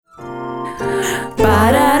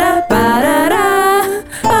Ba-da-da, ba-da-da,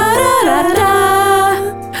 ba-da-da-da.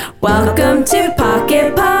 Welcome to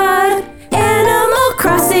Pocket Pod, Animal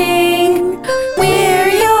Crossing. We're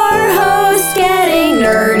your hosts getting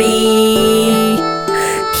nerdy.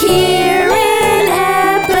 Here in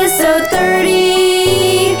episode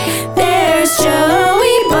 30, there's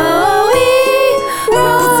Joey, Bowie,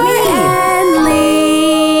 Roy, and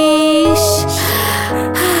Leash.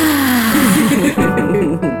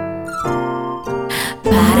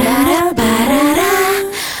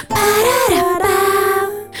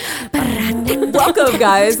 Welcome,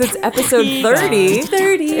 guys. It's episode 30.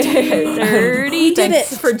 30.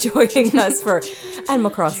 Thanks for joining us for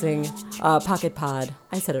Animal Crossing Pocket Pod.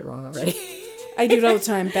 I said it wrong already. I do it all the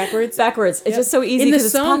time, backwards. Backwards. It's just so easy In the because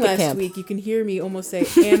it's song Pocket last Camp. week, you can hear me almost say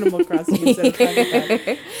Animal Crossing instead of Pocket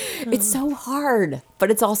Pod. It's so hard, but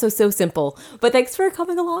it's also so simple. But thanks for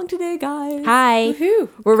coming along today, guys. Hi. Woohoo!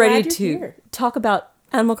 We're Glad ready you're to here. talk about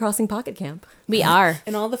Animal Crossing Pocket Camp. We are.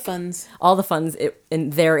 And all the funds. All the funds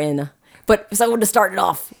therein. But someone to start it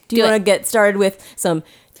off. Do you Do want it. to get started with some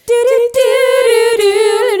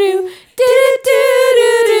do-do-do-do-do-do,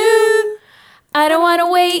 do-do-do-do-do I don't want to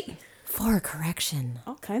wait. for a correction?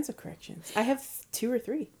 All kinds of corrections. I have 2 or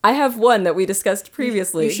 3. I have one that we discussed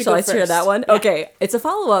previously. You should Shall go I share first. that one? Yeah. Okay. It's a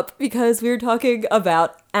follow-up because we were talking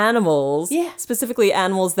about animals. Yeah. Specifically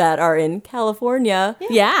animals that are in California.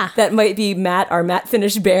 Yeah. That might be our matte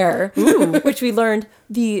finished bear, which we learned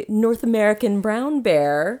the North American brown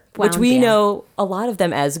bear, which Brown we bear. know a lot of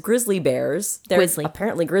them as grizzly bears. Grizzly.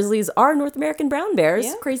 Apparently grizzlies are North American brown bears,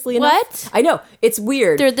 Yeah. crazily enough. What? I know. It's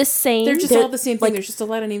weird. They're the same. They're just They're all the same thing. like- There's just a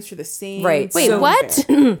lot of names for the same. Right. Wait, So- what?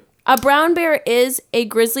 bear. A brown bear is a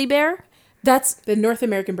grizzly bear? That's The North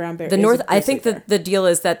American brown bear. the is North. a I grizzly think bear. that the deal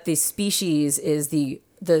is that the species is the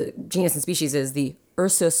genus and species is the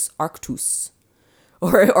Ursus arctos,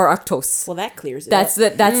 or arctos. Well, that clears it That's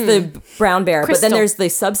up. the brown bear. But Crystal. then there's the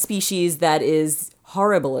subspecies that is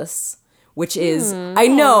horribilis, which is I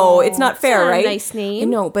know it's not fair, not a right? nice name. I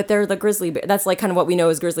know, but they're the grizzly bear. That's like kind of what we know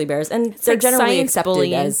as grizzly bears, and they're like generally science accepted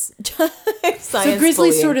bullying. as science So grizzly's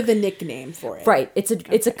bullying. sort of the nickname for it. Right, it's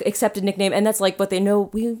a accepted nickname, and that's like what they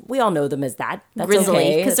know. We all know them as that. That's Grizzly,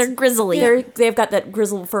 okay. 'cause they're grizzly. They've got that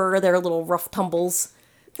grizzle fur. They're little rough tumbles.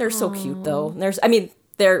 They're so cute though.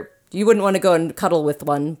 You wouldn't want to go and cuddle with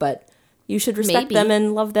one, but you should respect Maybe. them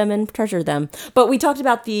and love them and treasure them. But we talked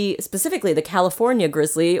about specifically the California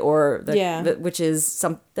grizzly, which is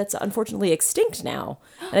that's unfortunately extinct now,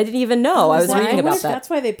 and I didn't even know. I was Why- reading wonder about if that. That's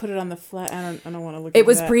why they put it on the flat. I don't want to look. It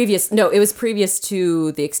was that. previous. No, it was previous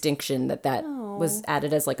to the extinction that was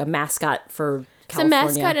added as like a mascot for It's a California.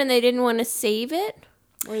 mascot and they didn't want to save it?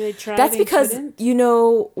 Or they tried. That's and because couldn't? you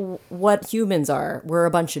know what humans are. We're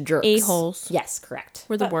a bunch of jerks. A-holes. Yes, correct.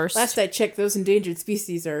 We're the worst. Last I checked, those endangered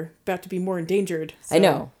species are about to be more endangered. I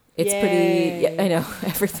know. It's pretty. Yeah, I know.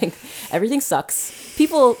 Everything sucks.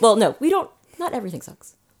 People. Well, no, we don't. Not everything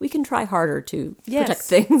sucks. We can try harder to Yes. protect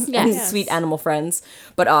things and Yes. sweet animal friends.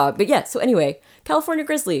 But yeah. So anyway, California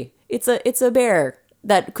grizzly. It's a bear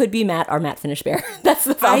that could be our matte finished bear. That's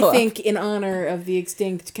the I follow-up. think in honor of the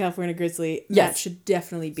extinct California grizzly, Yes. that should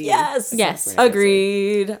definitely be. Yes. Yes. California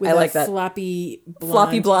grizzly. Agreed. With I like a that. floppy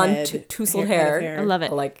Floppy blonde, head, tousled head hair. of I love it.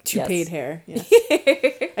 I like Touped yes. hair. Yes.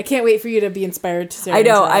 I can't wait for you to be inspired to say. I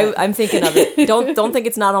know. I'm thinking of it. Don't think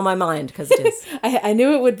it's not on my mind because it is. I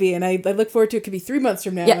knew it would be, and I look forward to it. Could be 3 months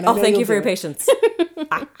from now. Yeah. and I Oh, know thank you'll you for do your it. patience.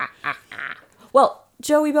 Well,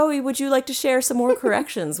 Joey Bowie, would you like to share some more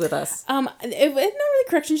corrections with us? Not really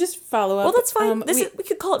correction, just follow up. Well, that's fine. We- We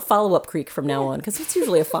could call it Follow Up Creek from now on because it's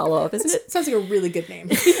usually a follow up, isn't it? sounds like a really good name.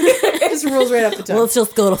 It just rolls right off the top. Let's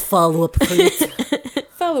just go to Follow Up Creek.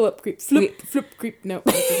 Follow up creep, flip creep. No,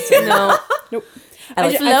 No. nope. I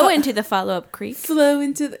like Flow into the follow-up creek. Flow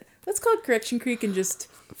into the. Let's call it Correction Creek and just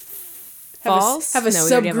Falls? have a No,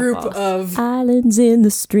 we already have a subgroup falls. of Islands in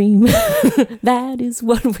the stream. That is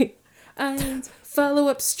what we islands. Follow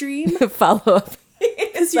upstream follow up.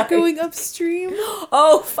 because you're going upstream.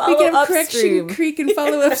 Oh, We follow can have upstream. Correction Creek and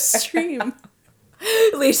follow upstream.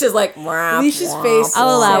 Leisha's like, wah, Alicia's wah. face.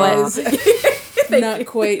 I'll allow says, Not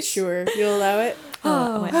quite sure. You'll allow it.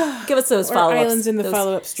 Give us those Or follow ups. islands in the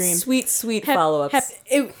follow-up stream. Sweet follow ups.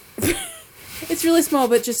 It, it's really small,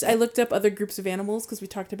 but just I looked up other groups of animals because we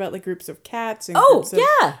talked about like groups of cats and Oh, groups of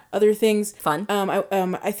yeah. other things. Fun.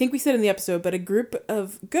 I think we said in the episode, but a group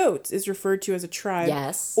of goats is referred to as a tribe.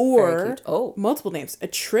 Yes, very Or cute. Oh. multiple names: a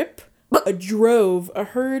trip, a drove, a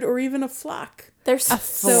herd, or even a flock. There's a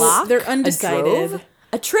So Flock? they're undecided.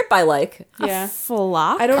 A trip I like. Yeah.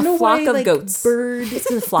 Flock? I don't A know flock why of like goats. It's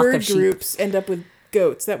a flock bird of sheep. groups end up with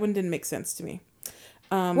goats. That one didn't make sense to me.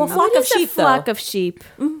 Well, What flock of is a sheep flock though. of sheep?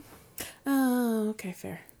 Oh, Oh, okay,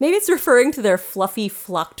 fair. Maybe it's referring to their fluffy,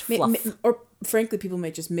 flocked fluff. Or frankly, people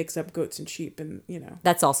might just mix up goats and sheep, and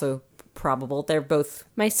That's also probable. They're both.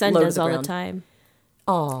 My son low to does the all ground. the time.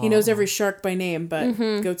 Oh, he knows every shark by name, but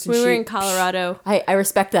goats and We sheep. were in Colorado. I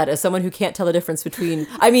respect that as someone who can't tell the difference between.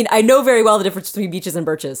 I mean, I know very well the difference between beaches and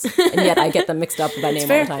birches, and yet I get them mixed up by name all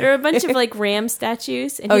the time. There are a bunch of like ram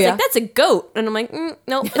statues, and Oh, he's yeah? like, "That's a goat," and I'm like,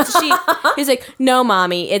 "No, it's a sheep." He's like, "No,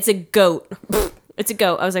 mommy, it's a goat." It's a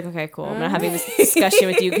goat. I was like, okay, cool. I'm not having this discussion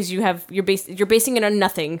with you because you're basing it on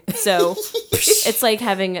nothing. So it's like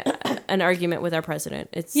having an argument with our president.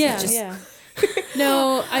 It's just, yeah.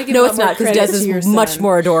 No, I give No, a lot it's more not because credit Des to your is much son.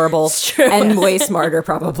 more adorable and way smarter,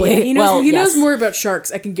 probably. Yeah, he knows. He yes. knows more about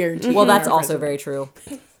sharks. I can guarantee. Well, than that's our also president. very true.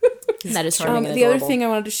 that is charming charming. and The other adorable. thing I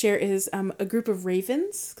wanted to share is a group of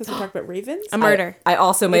ravens, because we talked about ravens. A murder. I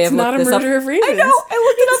also may It's have not looked a this up. murder of ravens. I know. I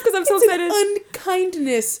looked it up because I'm so It's excited. an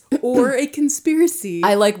unkindness or a conspiracy.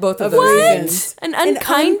 I like both of of those. ravens. An An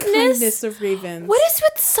unkindness? unkindness of ravens. What is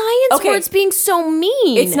with science Okay. words being so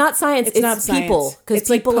mean? It's not science. It's, not science. people. Because It's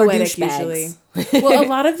like people are poetic douchebags. usually. Well, a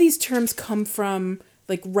lot of these terms come from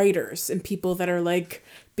like writers and people that are like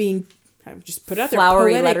being just put out there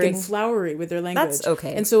Flowery poetic lettering. and flowery with their language. That's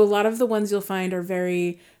okay. And so a lot of the ones you'll find are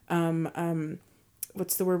very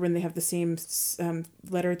what's the word when they have the same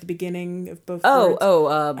letter at the beginning of both words?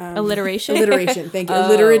 alliteration. Alliteration. Thank you.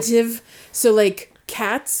 Alliterative. So like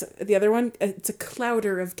cats, the other one, it's a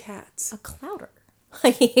clouder of cats. A clouder.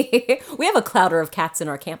 We have a clouder of cats in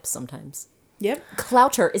our camp sometimes. Yep.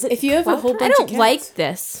 Clouter. Is it? If you have a whole clouter? I bunch of don't cats. like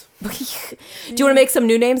this. Do you want to make some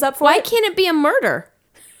new names up for Why it? can't it be a murder?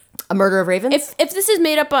 A murder of ravens? If this is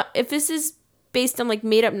made up, if this is based on like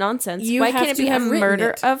made up nonsense, You why have can't it to be a have written murder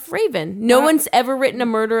it. of Raven? No one's ever written a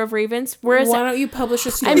murder of ravens. Whereas Why don't you publish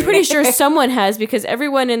a story? I'm pretty sure someone has because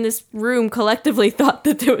everyone in this room collectively thought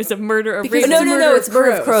that there was a murder of Because ravens. it's a no, murder it's of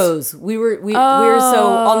Murder of crows. Crows. We were so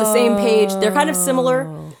on the same page. They're kind of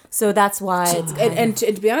similar, so that's why it's And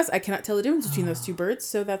to be honest, I cannot tell the difference between those two birds,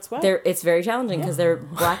 so that's why. it's very challenging because they're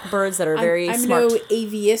black birds that are very I'm smart. no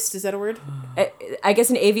aviist, is that a word? I guess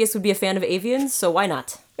an aviist would be a fan of avians, so why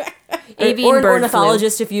not? Avian or an bird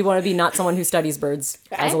ornithologist if you want to be not someone who studies birds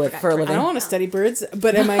for a I living. don't want to study birds,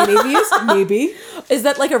 but am I an aviist? Maybe. Is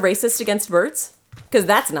that like a racist against birds? Because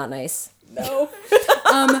that's not nice. No.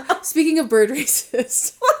 Speaking of bird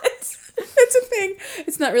racist. What? It's a thing.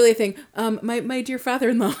 It's not really a thing. My dear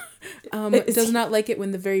father-in-law does not like it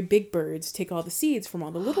when the very big birds take all the seeds from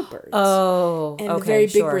all the little birds. Oh, and okay, the very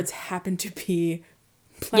big sure. birds happen to be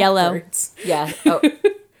black Yellow. birds. Yeah. Oh,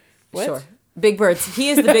 What? sure. Big birds. He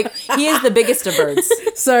is the biggest of birds.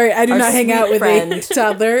 Sorry, I do Our not hang out sweet with a friend.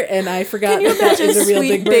 toddler, and I forgot Can you that imagine is a real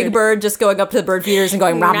sweet big bird. just going up to the bird feeders and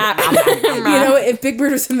going, "Rom, rom, rom, rom." You know, if Big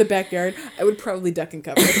Bird was in the backyard, I would probably duck and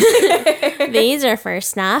cover. These are for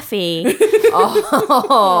Snuffy.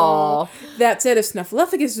 Oh, That said, if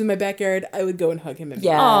Snuffleupagus was in my backyard, I would go and hug him.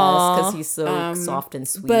 yes, Aw. because he's so soft and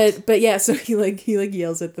sweet. But yeah, so he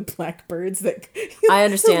yells at the blackbirds that I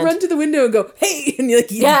understand. He'll run to the window and go, "Hey!" and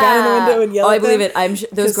he's yeah, down in the window and yell. I at believe them. it.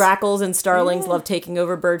 Those 'Cause- grackles and starlings love taking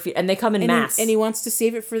over bird feed, and they come in mass. And he wants to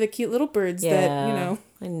save it for the cute little birds that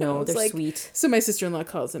I know it's they're sweet. So my sister-in-law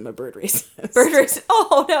calls him a bird racist. Bird race.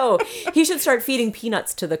 Oh no, he should start feeding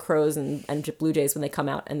peanuts to the crows and blue jays when they come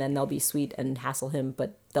out, and then they'll be sweet and hassle him,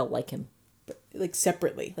 but they'll like him. Like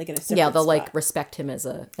separately, like in a separate Yeah, they'll spot. like respect him as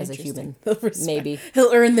a Interesting. human. They'll respect- Maybe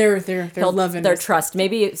he'll earn their love and their respect. trust.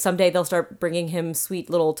 Maybe someday they'll start bringing him sweet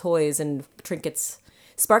little toys and trinkets,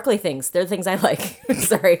 sparkly things. They're things I like.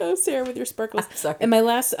 Sorry. Oh, Sarah, with your sparkles. Sorry. And my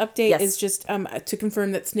last update Yes. is just to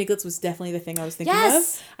confirm that Sniglets was definitely the thing I was thinking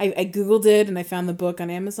Yes. of. I Googled it and I found the book on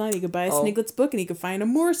Amazon. You could buy a Sniglets book and you could find a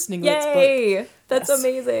more Sniglets book. Yay! That's Yes.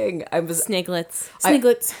 amazing. Sniglets.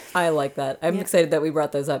 Sniglets. I like that. I'm excited that we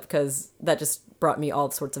brought those up because that just brought me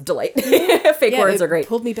all sorts of delight. Fake words it are great.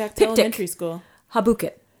 pulled me back to Piptic. elementary school.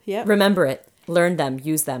 Habukit. Yep. Remember it. Learn them.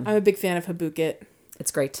 Use them. I'm a big fan of Habukit. It's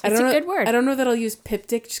great. I don't a know, good word. I don't know that I'll use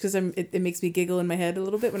Piptic just because it makes me giggle in my head a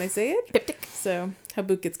little bit when I say it. Piptic. So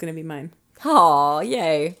Habukit's going to be mine. Aw,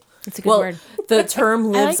 yay. It's a good Well, word. the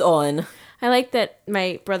term lives on. I like that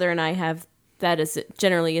my brother and I have that as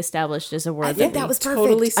generally established as a word. I think we- that was perfect.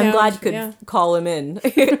 totally I'm glad you sound- could yeah. call him in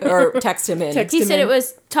or text him in. Text He him said in. it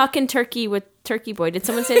was talking turkey with Turkey Boy. Did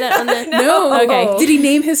someone say that on the? No. Okay. Did he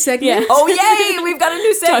name his segment? Yeah. Oh, yay! We've got a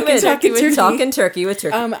new segment. Talking Turkey. Talking turkey with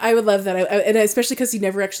turkey. I would love that, and especially because he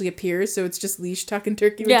never actually appears, so it's just Leash talking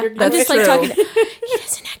turkey. Yeah, with turkey. I'm That's just like true. talking. He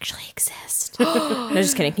doesn't actually exist. No,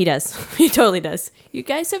 just kidding. He does. He totally does. You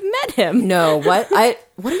guys have met him. No, what?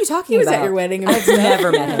 What are you talking He was about? at your wedding. I've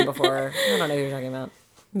never met him before. I don't know who you're talking about.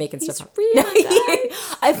 making stuff up. real,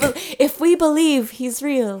 If we believe he's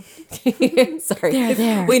real. Sorry.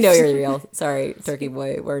 there. We know you're real. Sorry, Turkey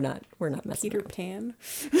Boy. We're not messing Peter around. Pan.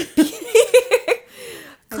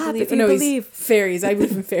 Clap if you no, believe. fairies. I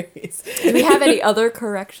believe in fairies. Do we have any other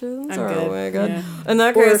corrections? I'm Oh good. my god. Yeah. In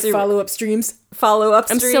that Or case, follow-up streams. follow up.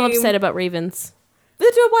 I'm still upset about ravens.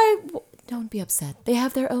 Don't be upset. They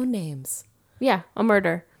have their own names. Yeah, I'll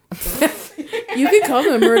murder. You could call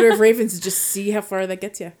them a murder of ravens and just see how far that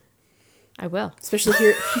gets you. I will. Especially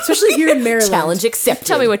here in Maryland. Challenge accepted.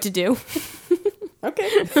 Tell me what to do. Okay.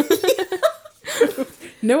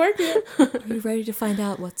 No argument. Are you ready to find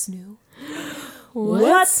out what's new?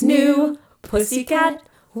 What's new, pussycat?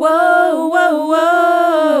 Whoa, whoa,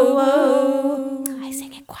 whoa, whoa. I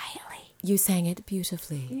sing it quietly. You sang it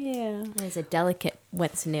beautifully. Yeah. There's a delicate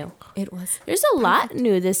what's new. It was. There's a lot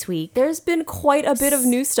new this week. There's been quite a bit of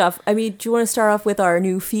new stuff. I mean, do you want to start off with our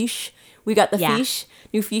new fiche? We got the fiche,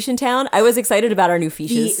 new fiche in town. I was excited about our new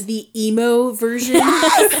fiches. The emo version.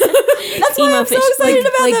 That's why I'm so excited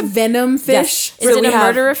about like them. venom fish. Is So it we a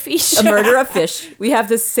have murder of fish? A murder of fish. We have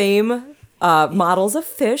the same models of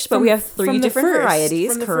fish, but we have three From the different first-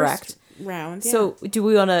 varieties. from the Correct. first round. Yeah. So, do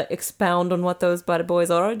we want to expound on what those bad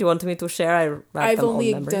boys are? Do you want me to share? I've them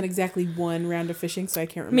only all memory. done exactly one round of fishing, so I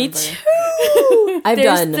can't remember. Me too. I've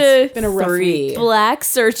There's done the Been a rough three. week. black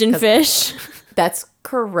surgeonfish. That's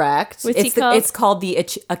correct. What's he called? It's called the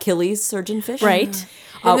Achilles surgeonfish. Right.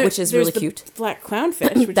 And there- Which is there's really the cute. Black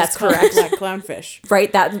clownfish, which That's is called correct. Black clownfish.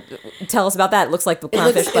 Right. That. Tell us about that. It looks like the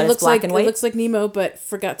clownfish, but it's black like and white. it looks like Nemo, but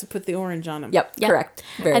forgot to put the orange on him. Yep. Correct.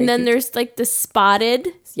 Very And then cute. there's like the spotted.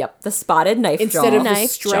 Yep, the spotted knife Instead jaw. of the Knife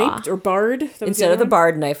striped jaw. or barred. That was Instead of the other one?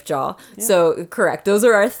 barred knife jaw. So, correct. Those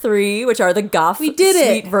are our three, which are the goth We did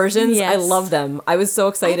it. sweet versions. I Yes. love them. I was so I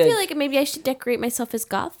excited. feel like maybe I should decorate myself as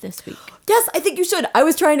goth this week. Yes, I think you should. I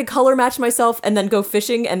was trying to color match myself and then go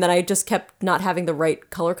fishing, and then I just kept not having the right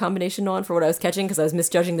color combination on for what I was catching because I was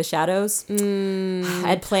misjudging the shadows. I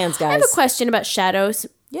had plans, guys. I have a question about shadows.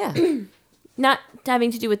 Yeah. Not having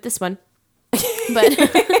to do with this one, but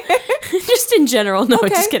just in general. No, Okay.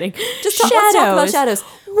 just kidding. Just let's talk about shadows.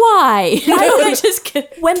 Why? I'm just kidding.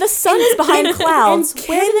 When the sun is behind clouds, And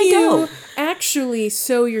where do they you go? actually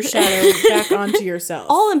sew your shadow back onto yourself?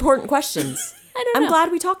 All important questions. I don't I'm know.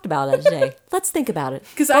 glad we talked about it today. Let's think about it.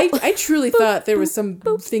 Because I truly thought there was some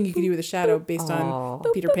thing you could do with a shadow based on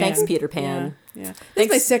Peter Pan. Thanks, Peter Pan. Yeah. That's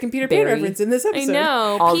Thanks, my second Peter Pan Barry. reference in this I episode.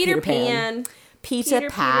 know. All Peter Peter Pan. Pan. Peter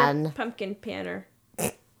Pan Pumpkin Panner.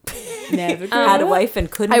 Never had a wife and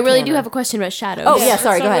couldn't. I really pan do her. have a question about shadows. Oh, yeah,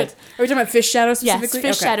 sorry, so go ahead. Are we talking about fish shadows Yes, specifically?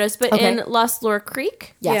 fish Okay. shadows. But Okay. in Lost Lore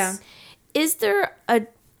Creek, Yes. is there a,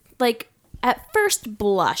 like, at first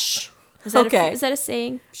blush? Is that Okay. is that a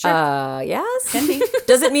saying? Yes.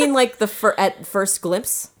 Does it mean like at first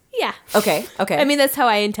glimpse? Yeah. Okay. Okay. I mean, that's how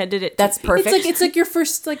I intended it. that's perfect. It's like your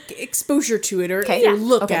first like exposure to it or Okay. your Yeah.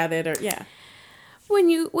 look Okay. at it or yeah. when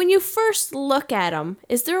you first look at them,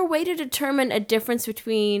 is there a way to determine a difference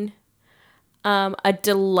between a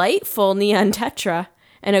delightful neon tetra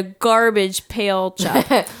and a garbage pale chub?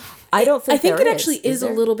 I don't think I think there it actually is a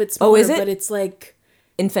there? little bit smaller, is it? but it's like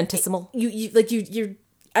infinitesimal. you're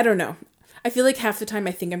I don't know. I feel like half the time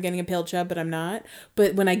I think I'm getting a pale chub, but I'm not.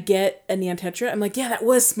 But when I get a neon tetra, I'm like, yeah, that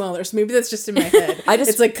was smaller. So maybe that's just in my head.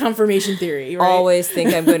 It's like confirmation theory, right? Always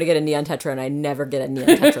think I'm going to get a neon tetra, and I never get a neon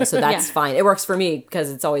tetra. So that's fine. It works for me because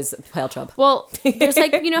it's always pale chub. Well, there's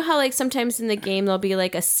like, you know how like sometimes in the game there'll be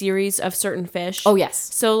like a series of certain fish. Oh yes.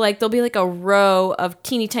 So like there'll be like a row of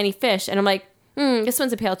teeny tiny fish, and I'm like, this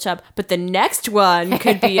one's a pale chub, but the next one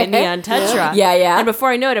could be a neon tetra. Yeah, yeah. And before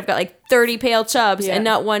I know it, I've got like 30 pale chubs Yeah. and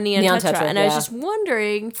not one neon, Neon tetra. tetra, And I was yeah. just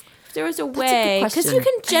wondering if there was a a way, good because question. you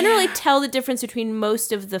can generally tell the difference between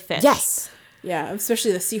most of the fish. Yes. Yeah,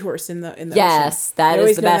 especially the seahorse in the Yes. ocean. That You is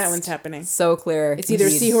always the know best. that one's happening. So clear. It's either a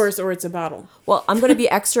Indeed. seahorse or it's a bottle. Well, I'm going to be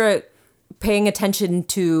extra paying attention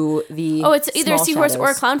to the. Oh, it's either a small seahorse or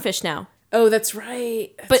a shadows. clownfish now. Oh, that's right.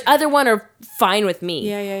 But either one are fine with me.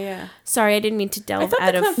 Yeah. Sorry, I didn't mean to I delve thought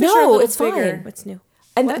out the of. clownfish are a No, little it's bigger. fine. What's new?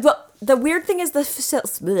 And the weird thing is the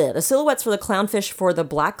silhouettes for the clownfish for the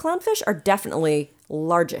black clownfish are definitely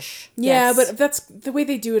largish. Yeah, Yes. but that's the way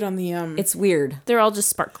they do it on the It's weird. They're all just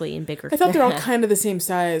sparkly and bigger. I thought they're all kind of the same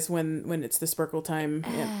size when it's the sparkle time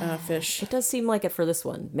fish. It does seem like it for this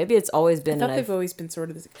one. Maybe it's always been. I thought and they've always been sort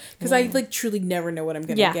of the same. Because I like truly never know what I'm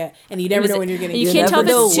gonna Yeah. get, and you never know when you're gonna. You get can't it. tell if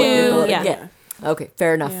never it's know what you're too. gonna Yeah. get. Okay,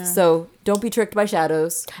 fair enough. Yeah. So don't be tricked by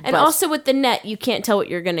shadows. And but- also with the net, you can't tell what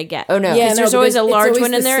you're gonna get. Oh, no. Because Yeah, there's no, always a because it's large always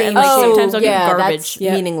one in the there, same and like shape. sometimes I'll yeah, get garbage. that's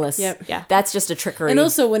Yep. meaningless. Yep. Yeah. That's just a trickery. And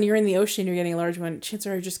also, when you're in the ocean, you're getting a large one. Chances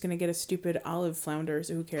are you're just gonna get a stupid olive flounder.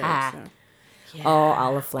 So who cares? Ah. So. oh,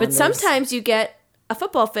 olive But flounders. sometimes you get a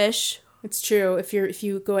football fish. It's true. If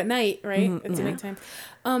you go at night, right? It's a nighttime.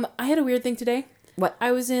 I had a weird thing today. What?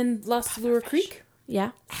 I was in Lost Lure Creek.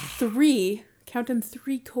 Yeah. 3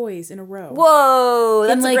 kois in a row. Whoa,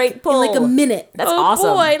 that's a great pull. In like a minute. That's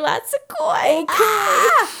awesome. Boy, lots of koi.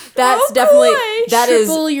 That's definitely koi. that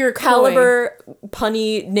Triple is your koi. caliber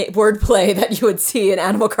punny wordplay that you would see in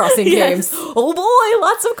Animal Crossing games. Oh boy,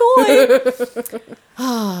 lots of koi.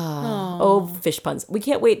 Oh, fish puns. We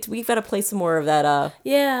can't wait. We've got to play some more of that.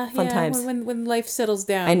 Fun times. When life settles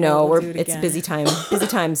down. I know we'll do it it's again. busy time. Busy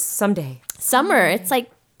times someday. Summer. It's like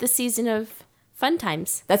the season of fun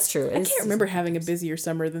times. That's true. I can't remember having a busier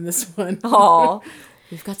summer than this one. Oh,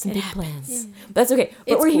 we've got some big plans. But that's okay.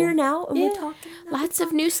 But It's we're cool. here now and we're talking. Lots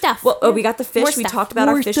of new stuff. Well, we got the fish. More We stuff. talked about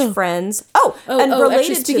our More fish stuff. friends. And related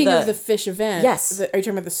actually, speaking to of the fish event. Yes. Are you talking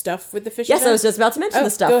about the stuff with the fish Yes, event? I was just about to mention Oh, the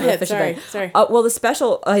stuff. go for the ahead. fish Sorry, event. sorry. Well, the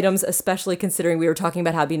special items, especially considering we were talking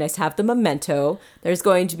about how it'd be nice to have the memento. There's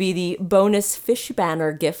going to be the bonus fish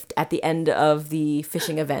banner gift at the end of the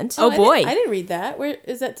fishing event. Oh, boy. I didn't read that. Where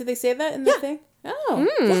is that? Did they say that in the thing?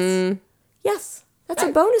 Oh. Yes. That's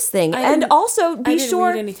a bonus thing. I And didn't- also I be didn't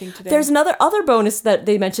sure read anything today. there's other bonus that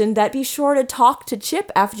they mentioned that be sure to talk to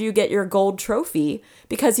Chip after you get your gold trophy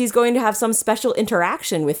because he's going to have some special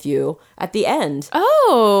interaction with you at the end.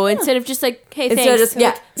 Oh, instead of just like, hey, Instead thanks. of just,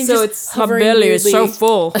 yeah. him So just it's hovering weirdly.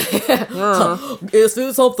 full. Is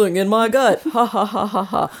there something in my gut? Ha ha ha ha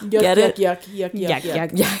ha. Get it? Yuck.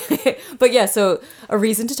 Yeah. But yeah, so a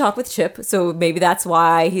reason to talk with Chip. So maybe that's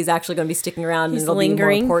why he's actually going to be sticking around He's and it'll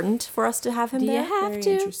lingering. be more important for us to have him Do you there. have Very to?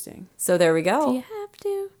 interesting. So there we go. Do you have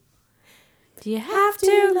to? Do you have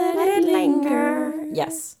to let it linger?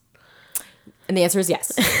 Yes. And the answer is yes.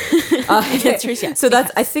 The answer is yes. So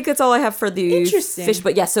I think that's all I have for the Interesting. fish.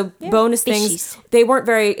 But yeah, so bonus things. Fishies. They weren't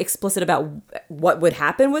very explicit about what would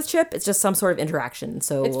happen with Chip. It's just some sort of interaction.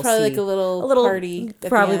 So It's we'll probably see. like a little party at the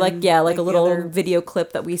Probably like end, like a the little other video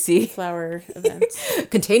clip that we see. flower events.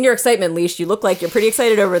 Contain your excitement, Leash. You look like you're pretty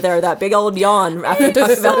excited over there. That big old yawn after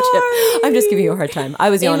talking about Chip. I'm just giving you a hard time. I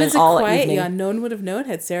was It yawning was a all quiet evening. yawn. No one would have known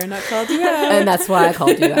had Sarah not called you out. And that's why I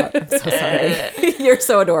called you out. I'm so sorry. You're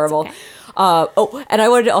so adorable. And I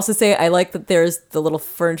wanted to also say I like that there's the little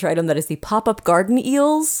furniture item that is the pop-up garden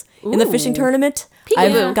eels in the fishing tournament.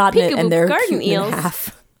 I've gotten it, Peekaboo and they're garden cute eels. and a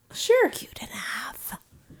half. Sure. Cute and a half.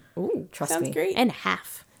 Ooh, trust Sounds me. great. And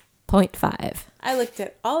half. 0.5. I looked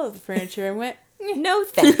at all of the furniture and went, No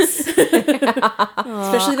thanks. especially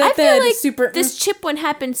that I bed. feel like Super. this chip one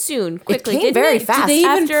happened soon, quickly. came didn't very it? fast. Did they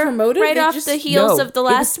even After, promote it? right They off just- the heels No, of the it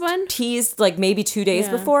was last one? teased like maybe 2 days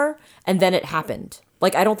Yeah. before, and then it happened.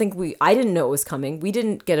 Like I didn't know it was coming. We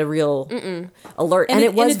didn't get a real alert, and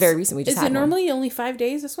it was it's- very recent. We just is had it one. normally only 5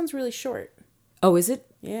 days? This one's really short. Oh, is it?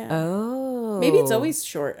 Yeah. Oh, Maybe it's always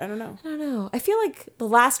short. I don't know. I don't know. I feel like the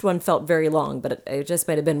last one felt very long, but it just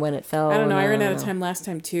might have been when it fell. I don't know. I ran out and, of time last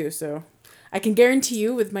time too, so I can guarantee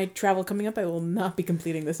you, with my travel coming up, I will not be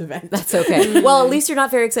completing this event. That's okay. Well, at least you're not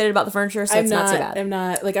very excited about the furniture, so I'm it's not so bad. I'm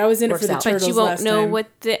not. Like I was in Works it for the out. turtles But you won't last know time. what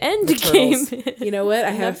the end turtles. game is. You know what? I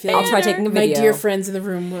have a feeling. I'll try taking a My video. dear friends in the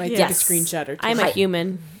room might take a Yes. screenshot or two. I'm a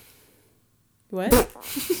human. What?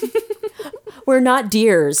 We're not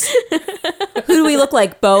deers. Who do we look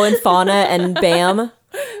like? Bo and Fauna and Bam?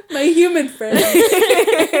 My human friend.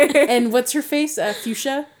 And what's her face?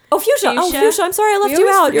 Fuchsia. Oh, Fuchsia. Oh, Fuchsia. Fuchsia. I'm sorry I left We you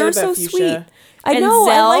always out. forget You're so about sweet. Fuchsia. I And know.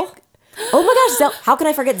 Zell. I like. Oh my gosh, Zell. How can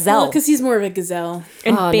I forget Zell? Because he's more of a gazelle.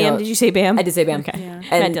 And Oh, Bam, no. did you say Bam? I did say Bam. Okay. Yeah.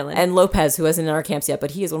 And, Matt Dillon. and Lopez, who isn't in our camps yet,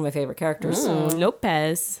 but he is one of my favorite characters.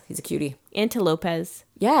 Lopez. He's a cutie. Antilopez.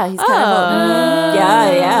 Yeah, he's kind of.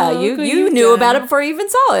 Yeah. You look what you you've knew done. about it before you even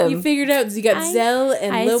saw him. You figured out you got Zell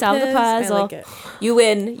and I Lopez. solved the puzzle. I like it. You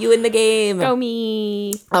win. You win the game. Go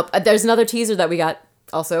me. There's another teaser that we got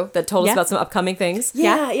also that told us Yeah. about some upcoming things.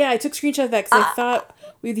 Yeah, I took a screenshot of that because I thought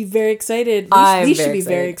we'd be very excited. I'm We should very be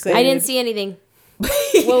very excited. excited. I didn't see anything.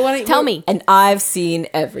 Well, why don't, Tell me. And I've seen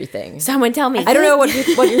everything. Someone tell me. I don't know what you're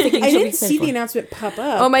thinking. I should be didn't see excited the for. announcement pop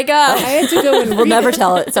up. Oh my god. I had to go and We'll read never it.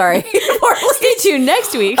 tell it. Sorry. Stay tuned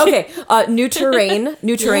next week. Okay. New terrain.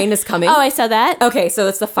 New terrain is coming. Oh, I saw that. Okay, so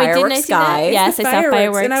it's the Wait, fireworks didn't I see that? sky. Yes, I saw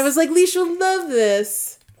fireworks. And I was like, Leash will love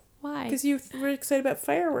this. Why? Because you were excited about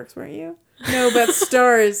fireworks, weren't you? No, about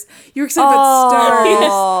stars. You were excited about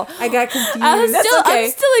stars. I got confused. I'm okay.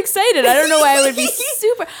 still excited. I don't know why I would be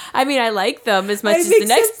super. I mean, I like them as much as the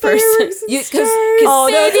next person. Oh,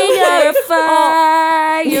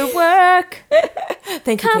 Firework.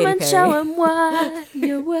 Thank you, Come Katy and Perry. show them what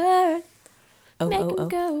you're worth. Oh, Make oh, them oh.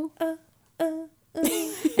 go.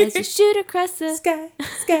 As you shoot across the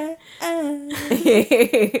Sky.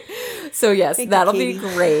 So yes, Thank you, that'll be Katy.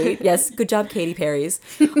 great. Yes, good job, Katy Perry's.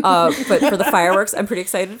 But for the fireworks, I'm pretty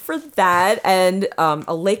excited for that, and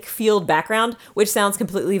a lake field background, which sounds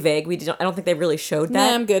completely vague. I don't think they really showed Nah,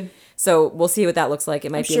 that. I'm good. So we'll see what that looks like.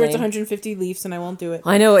 It might I'm be sure it's lame. 150 Leafs and I won't do it.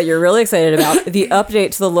 I know what you're really excited about. The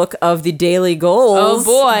update to the look of the daily goals. Oh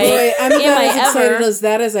boy. Boy, I'm Am about I as excited ever? as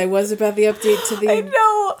that as I was about the update to I the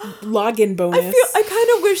know. login bonus. I kind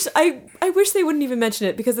of wish I wish they wouldn't even mention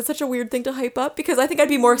it because it's such a weird thing to hype up. Because I think I'd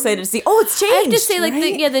be more excited to see. Oh, it's changed. I have to say, like,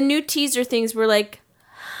 right? the new teaser things were like,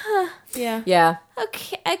 Yeah. Yeah.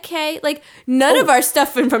 okay. Like, none of our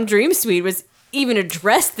stuff from Dream Suite was even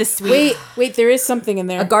addressed this week. Wait, there is something in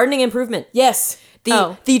there. A gardening improvement. Yes.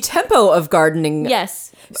 The tempo of gardening Yes.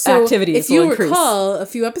 So activities if you will increase. recall, a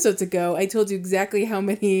few episodes ago, I told you exactly how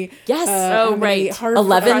many. Yes. Oh, right.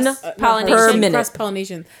 11 per minute. Cross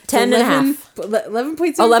pollination. 10 and a half.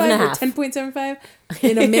 11.75 11 and a or half. 10.75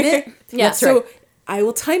 in a minute. Yeah. That's So right. I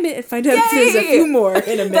will time it and find out if there's a Yay! few more in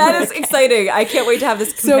a minute. That is exciting. I can't wait to have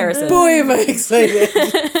this so comparison. boy, am I excited.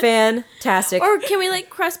 Fantastic. Or can we, like,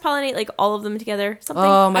 cross-pollinate, like, all of them together? Something?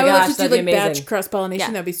 Oh my I would gosh, like to do that'd be like amazing. batch cross pollination.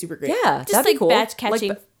 Yeah. That'd be super great. Yeah, Just, that'd be like, cool. batch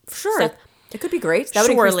catching Sure. stuff. It could be great. That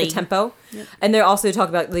would increase Surely. the tempo. And they also talk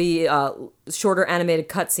about the shorter animated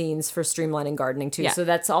cutscenes for streamlining gardening too. Yeah. So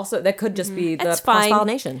that could just be the That's fine.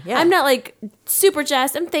 cross-pollination. Yeah. I'm not, like, super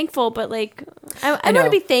jazzed. I'm thankful, but, like, I want know. to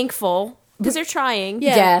be thankful because they're trying.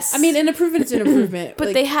 Yeah. Yes. I mean, an improvement's an improvement. But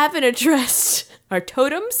like, they haven't addressed our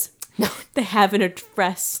totems. No. They haven't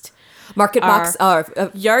addressed Market box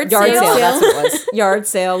yard sale. sale. That's what it was. Yard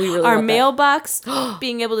sale. We really Our want that. mailbox,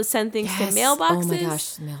 being able to send things Yes. to mailboxes. Oh my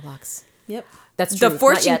gosh, mailbox. Yep. That's true. The Not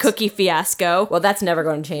fortune yet. cookie fiasco. Well, that's never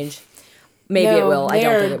going to change. Maybe it No, will. I they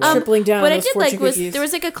don't are think it will. tripling down What on I those did like fortune was cookies. there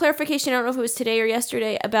was like a clarification. I don't know if it was today or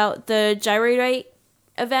yesterday about the Gyrorite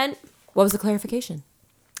event. What was the clarification?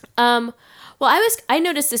 Well, I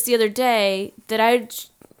noticed this the other day that I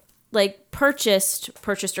like purchased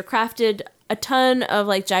or crafted a ton of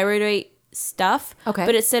like Gyrorite stuff. Okay.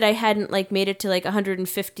 But it said I hadn't like made it to like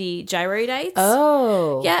 150 Gyrorites.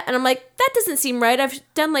 Oh. Yeah, and I'm like, that doesn't seem right. I've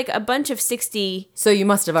done like a bunch of 60 So you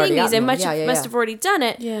must have already thingies. gotten I them. must Yeah, yeah, must yeah. have already done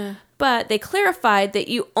it. Yeah. But they clarified that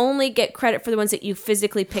you only get credit for the ones that you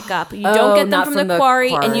physically pick up. You Oh, don't get them not from from the the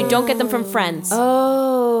quarry, and quarry. you don't get them from friends.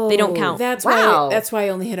 Oh. They don't count. That's Wow. why. That's why I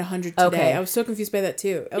only hit 100 today. Okay. I was so confused by that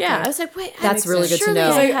too. Okay. Yeah, I was like, wait, That's really good to surely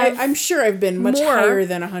know. I I, have- I'm sure I've been much more. higher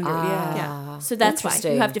than 100. Yeah. yeah. So that's why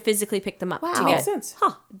interesting. you have to physically pick them up to Wow. get Makes sense.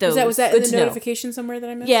 Huh. those. Was that Good in to the know. notification somewhere that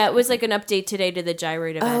I missed? Yeah, it was like an update today to the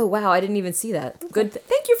Gyrate event. Oh wow, I didn't even see that. Good.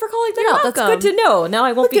 Thank you for calling that You're out. That's welcome. good to know. Now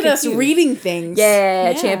I won't Look be at us confused. reading things.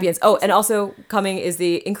 Yeah, champions. Oh, and also coming is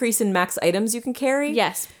the increase in max items you can carry.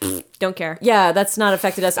 Yes, don't care. Yeah, that's not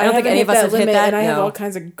affected us. I don't think haven't any of hit us that have hit limit, that. and I have No. all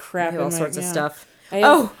kinds of crap. We have all in my- sorts of yeah. stuff. I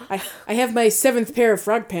have, I have my 7th pair of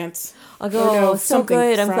frog pants. Oh, no, so something,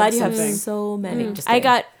 good. I'm frog glad you have something. so many. Just I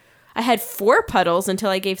kidding. had 4 puddles until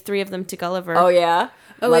I gave 3 of them to Gulliver. Oh yeah.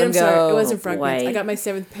 Oh Let wait, him I'm sorry. go. It wasn't frog boy. pants. I got my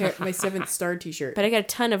 7th star T-shirt. But I got a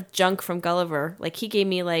ton of junk from Gulliver. Like he gave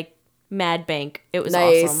me like Mad Bank. It was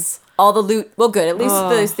Nice. awesome. All the loot. Well, good. At least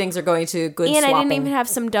those things are going to good And swapping. I didn't even have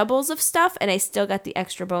some doubles of stuff, and I still got the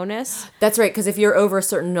extra bonus. That's right. Because if you're over a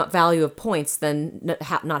certain value of points, then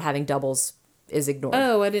not having doubles is ignored.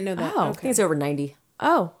 Oh, I didn't know that. I Okay. think it's over 90.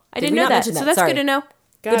 Oh, I Did didn't we know not that. mention So that? that's Sorry. good to know.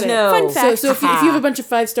 Got Good it. to know. Fun fact. So if you have a bunch of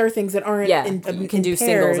 5-star things that aren't, Yeah, in, you can in do singles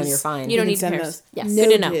and pairs, you're fine. You don't can need send pairs. those. Yes. Good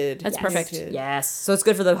to know. Noted. That's Yes. perfect. Noted. Yes, so it's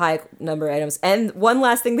good for the high number of items. And one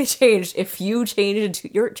last thing they changed: if you change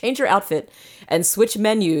your outfit and switch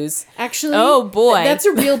menus, Actually, Oh, boy. that's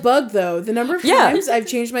a real bug though. The number of Yeah. times I've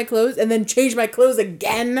changed my clothes and then changed my clothes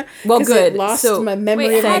again. Well, 'cause good. It lost So- my memory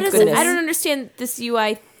Wait, of how my thank does clothes. goodness. I don't understand this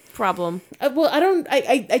UI problem. Well,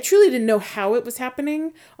 I truly didn't know how it was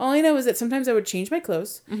happening. All I know is that sometimes I would change my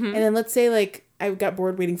clothes, Mm-hmm. and then let's say like I got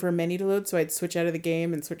bored waiting for a menu to load, so I'd switch out of the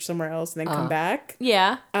game and switch somewhere else, and then come back.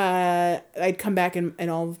 Yeah. I'd come back and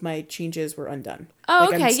all of my changes were undone. Oh, Like,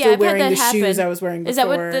 okay. I'm yeah, still I've had wearing that the happen. shoes I was wearing before. Is that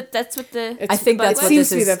what that's what the? It's- I think but that's it what seems this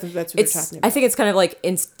to be is. that's what they're It's. talking I about. think it's kind of like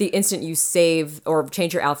the instant you save or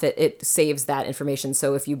change your outfit, it saves that information.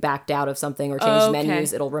 So if you backed out of something or changed Okay.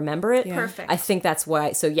 menus, it'll remember it. Yeah. Perfect. I think that's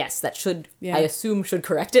why. So yes, that should. Yeah. I assume should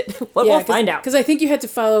correct it. But we'll find out. Because I think you had to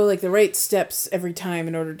follow like the right steps every time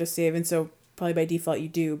in order to save, and so probably by default you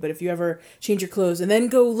do. But if you ever change your clothes and then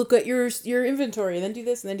go look at your inventory and then do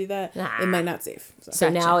this and then do that, it might not save. So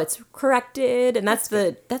now it's corrected, and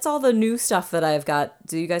that's all the new stuff that I've got.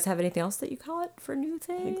 Do you guys have anything else that you caught for new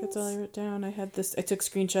things? I think that's all I wrote down. I took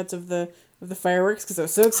screenshots of the fireworks because I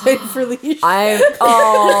was so excited for Leash. I'm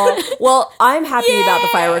happy about the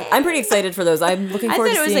fireworks. I'm pretty excited for those. I'm looking I forward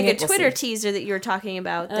thought to it was seeing like a We'll Twitter see. teaser that you were talking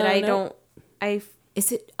about that no.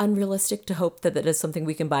 Is it unrealistic to hope that is something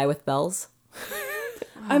we can buy with bells?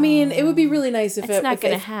 I mean, it would be really nice if It's not if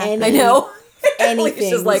gonna happen. I know.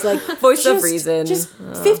 anything Just was like voice of just- reason. Just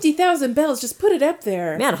 50,000 bells. Just put it up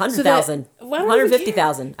there. Man, So 100,000, that- well, I don't even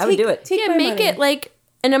 150,000. I would do it. Take Yeah, my make money. it like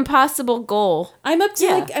an impossible goal. I'm up to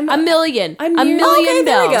Yeah. like I'm A million. I'm a near- million Okay,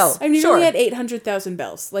 there we bells. go. I'm nearly Sure. at 800,000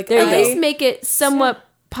 bells. Like There you At go. least make it somewhat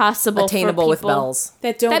possible Attainable for with people. bells.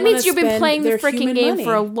 that don't. That wanna means you've been spend playing the their freaking human game money.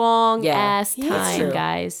 for a long Yeah. ass Yeah. That's time, true.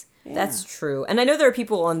 guys. That's true. And I know there are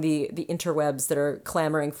people on the interwebs that are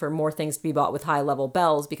clamoring for more things to be bought with high level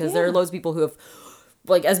bells because there are loads of people who have,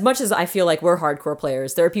 like, as much as I feel like we're hardcore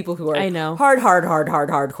players, there are people who are I know.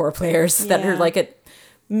 hardcore players that are Yeah. like at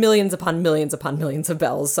millions upon millions upon millions of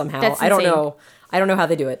bells somehow. That's I don't insane. know. I don't know how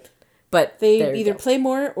they do it. But They there you either go. play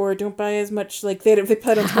more or don't buy as much. Like they they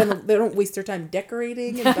don't waste their time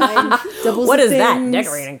decorating and buying doubles. What of is that? things.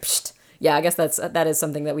 Decorating. Psst. Yeah, I guess that is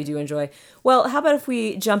something that we do enjoy. Well, how about if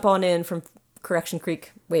we jump on in from Correction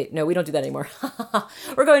Creek? Wait, no, we don't do that anymore.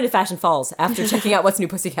 We're going to Fashion Falls after checking out What's New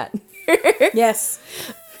Pussycat. Yes.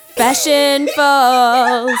 Fashion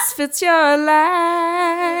Falls fits your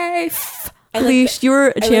life. Leash, you were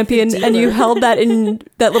a champion, the and you dealer. held that in.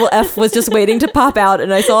 That little F was just waiting to pop out,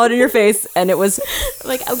 and I saw it in your face, and it was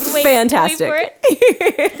Like, I'm gonna wait, fantastic. wait for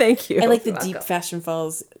it. Thank you. I like the deep Fashion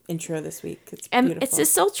Falls intro this week. It's And beautiful. it's a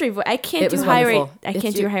sultry voice. I can't It do was high right. wonderful. I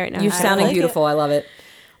can't do high right now. You're sounding like it. beautiful. I love it.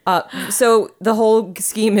 So the whole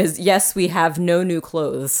scheme is, yes, we have no new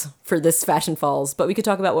clothes for this Fashion Falls, but we could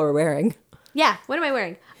talk about what we're wearing. Yeah. What am I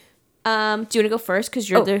wearing? Do you want to go first because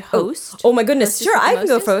you're the host? Oh my goodness. Firstest Sure, with the I can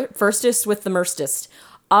go mostest? firstest with the merstest.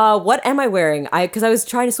 What am I wearing? Because I was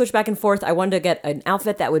trying to switch back and forth. I wanted to get an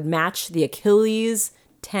outfit that would match the Achilles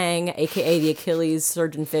tang, aka the Achilles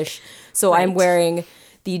surgeonfish. So I'm wearing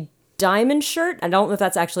the diamond shirt. I don't know if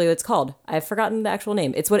that's actually what it's called. I've forgotten the actual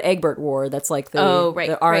name. It's what Egbert wore. That's like the, Oh, right,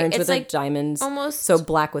 the right. orange It's with like the diamonds. almost- So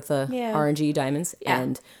black with the Yeah. orangey diamonds. Yeah.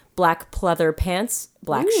 And black pleather pants,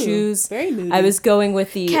 black Ooh, shoes. very moody. I was going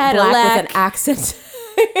with the black Cadillac. with an accent.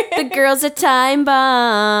 The girl's a time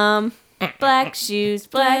bomb. Black shoes,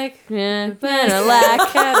 black Cadillac.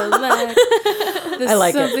 Cadillac. I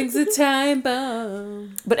like it. Something's a time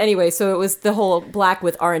bomb. But anyway, so it was the whole black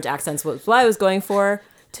with orange accents was what I was going for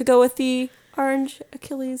to go with the orange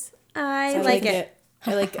Achilles. I I like it.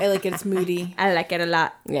 I like it. It's moody. I like it a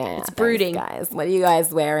lot. Yeah, It's brooding. guys. What are you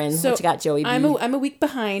guys wearing? So what you got, Joey B? I'm a week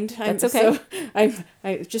behind. That's okay. So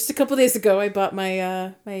I just a couple days ago I bought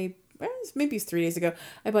my maybe it's 3 days ago.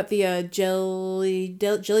 I bought the jelly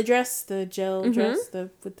dress, the gel dress,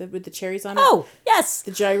 with the cherries on it. Oh, yes. The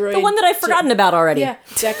gyroid. The one that I've forgotten about already. Yeah,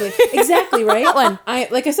 exactly right. That one.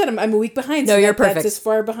 Like I said, I'm a week behind. No, so you're that's perfect. as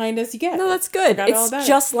far behind as you get. No, that's good. Forgot all It's about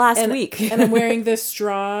just it. last And- week. and I'm wearing the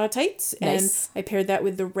straw tights, Nice. and I paired that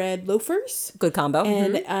with the red loafers. Good combo.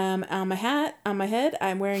 And on my head,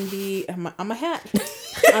 I'm wearing the on my hat.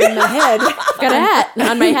 On my head, Got a hat.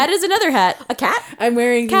 On my head is another hat. a cat? I'm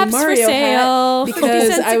wearing the Caps for Mario sale. hat 50 because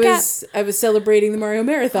cents a I was celebrating the Mario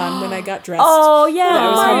Marathon when I got dressed. Oh, yeah. That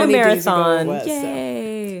was how Mario many days ago it Marathon. was, so.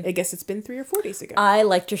 Yay. I guess it's been 3 or 4 days ago. I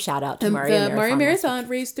liked your shout out to Mario Marathon. The Mario last Marathon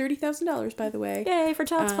raised $30,000, by the way. week. Yay, for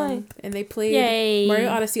Child's Play. And they played Yay. Mario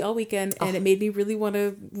Odyssey all weekend, and it made me really want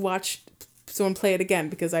to watch someone play it again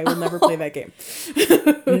because I will never play that game.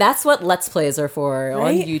 And that's what Let's Plays are for on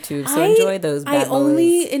Right? YouTube. So enjoy those bad I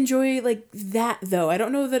only boys. enjoy like that though. I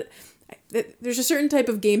don't know that there's a certain type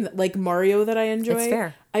of game that, like Mario, that I enjoy. It's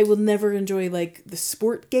fair. I will never enjoy like the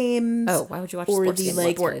sport games. Oh, why would you watch or sports the games?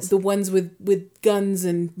 like Let's Plays? the ones with guns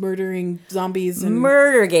and murdering zombies and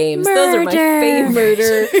Murder games. Those are my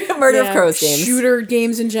favorite. Murder of yeah, Crows games. shooter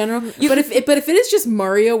games in general. But if it is just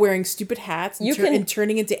Mario wearing stupid hats and, You can- and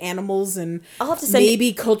turning into animals and I'll have to send you-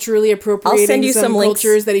 maybe culturally appropriating send you some links.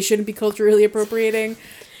 cultures that he shouldn't be culturally appropriating.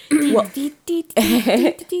 Well,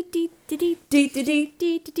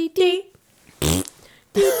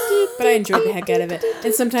 But I enjoyed the heck out of it.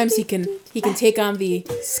 And sometimes he can He can take on the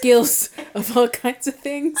skills of all kinds of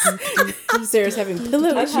things. Sarah's having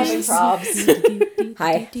pillow issues.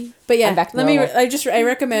 Hi. But yeah, I'm back to let me. normal. I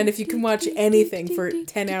recommend if you can watch anything for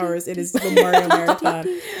 10 hours, it is the Mario Marathon.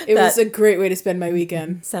 It was a great way to spend my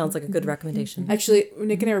weekend. Sounds like a good recommendation. Actually,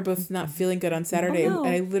 Nick and I were both not feeling good on Saturday, no.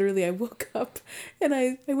 and I woke up and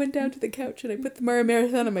I went down to the couch and I put the Mario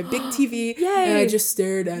Marathon on my big TV, and I just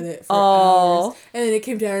stared at it for hours. And then it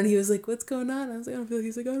came down and he was like, "What's going on?" I was like, "I don't feel."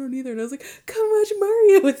 He's like, "I don't either." And I was like, "Come watch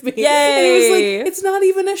Mario with me." Yay! And it was like, it's not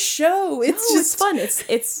even a show. It's No, just it's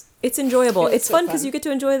fun. It's enjoyable. It was It's so fun because fun. you get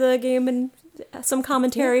to enjoy the game and some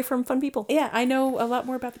commentary from fun people. Yeah, I know a lot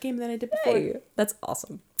more about the game than I did before. Hey, that's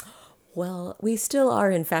awesome. Well, we still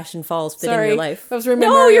are in Fashion Falls fitting Sorry, your life. I was wearing my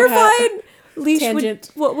no, Mario you're hat. fine. Leash,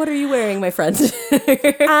 Tangent. what are you wearing, my friend?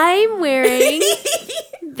 I'm wearing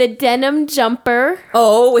the denim jumper.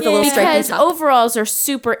 Oh, with a little stripy Because top. overalls are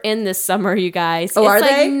super in this summer, you guys. Oh, it's are like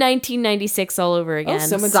they? 1996 all over Oh, again.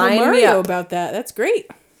 someone Sign told me Mario up. about that. That's great.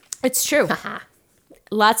 It's true.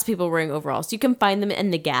 Lots of people wearing overalls. You can find them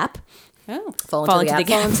in the Gap. Oh, Fall Fall into the into the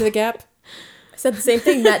gap. fall into the gap. I said the same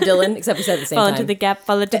thing, Matt Dillon, except we said it at the same Fall time. into the Gap.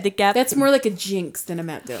 Fall into the Gap. That's more like a Jinx than a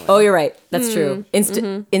Matt Dillon. Oh, you're right. That's true.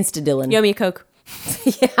 Insta Dillon. You owe me a Coke.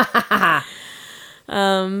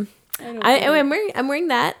 I don't I'm wearing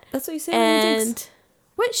that. That's what you say. when you jinx. And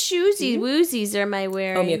what shoesies woozies am I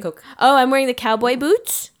wearing? Owe me a Coke. Oh, I'm wearing the cowboy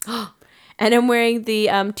boots. And I'm wearing the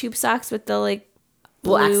tube socks with the like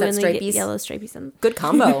blue Little accent and the stripies. yellow stripies on them. Good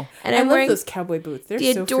combo. And I I'm love wearing those cowboy boots. They're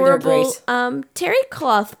the so adorable great. terry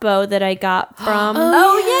cloth bow that I got from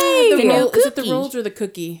Oh, The the new roll, is it the cookie. rolls or the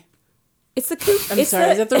cookie? It's the coop. I'm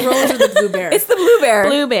sorry, is that the rolls or the blue bear? It's the blue bear.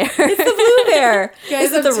 Blue Bear. It's the blue bear. Guys,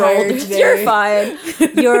 Is it I'm the roll? tired today. You're fine.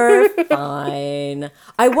 You're fine.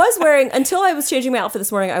 I was wearing, until I was changing my outfit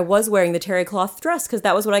this morning, I was wearing the terry cloth dress because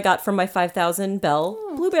that was what I got from my 5,000 Bell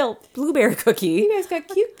blueberry cookie. You guys got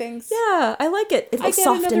cute things. Yeah, I like it. It's I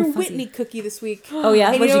soft got another and fuzzy. Whitney cookie this week. Oh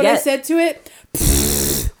yeah, And what'd you know you what I get? said to it?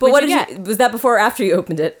 But what What'd did you you? Was that before or after you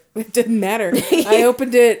opened it? It didn't matter. I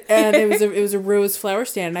opened it and it was a rose flower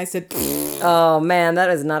stand, and I said, Oh man, that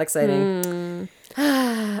is not exciting.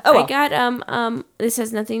 Oh well. I got this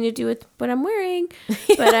has nothing to do with what I'm wearing,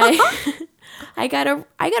 but I got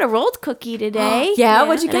a rolled cookie today. Yeah,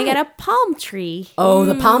 what'd you And I get? got a palm tree. Oh,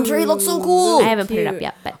 the palm tree looks so cool. I haven't put it up cute.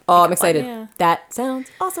 yet, but Oh, I'm excited. Yeah. That sounds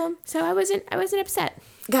awesome. so I wasn't upset.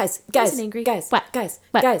 Guys, wasn't angry. guys, What? guys,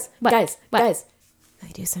 What? guys, What? guys, What? guys. I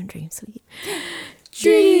do some dream sweet.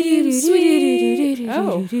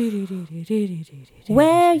 oh,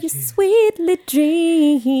 Where you sweetly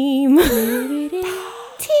dream.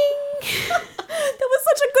 That was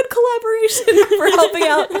such a good collaboration for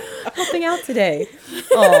helping out today.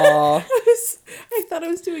 Aww. I thought I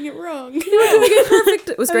was doing it wrong. Perfect.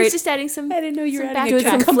 It was I was great. just adding some. I didn't know you were Some adding a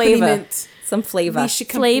backtrack. Some flavor. accompaniment. Some flavor. Niche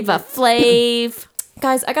Flavor accompaniment. Flav.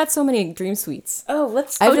 Guys, I got so many dream sweets. Oh,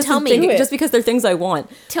 let's. I've Oh, just tell been me. thinking- Do it. just because they're things I want.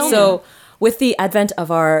 Tell so, with the advent of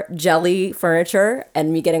our jelly furniture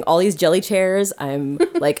and me getting all these jelly chairs, I'm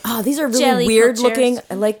like, oh, these are really Jelly weird quilt looking. chairs.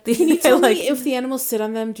 I like the. Tell I like, me if the animals sit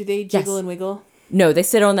on them, do they jiggle Yes. and wiggle? no, they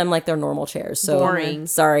sit on them like they're normal chairs. So Boring.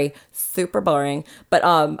 Sorry, super boring. But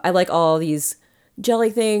I like all these jelly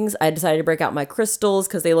things. I decided to break out my crystals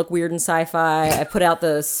because they look weird in sci-fi. I put out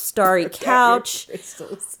the starry couch.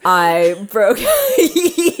 Crystals. I broke.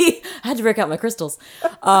 I had to break out my crystals.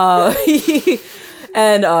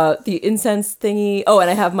 And the incense thingy. Oh, and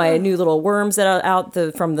I have my new little worms that are out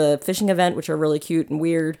from the fishing event, which are really cute and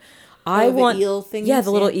weird. I the want eel things, Yeah, the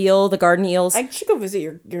little yeah. eel, the garden eels. I should go visit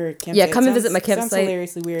your campsite. Yeah, come and Sounds- visit my Sounds campsite.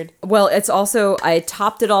 hilariously weird. Well, it's also I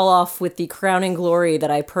topped it all off with the crowning glory that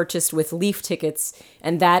I purchased with Leaf tickets,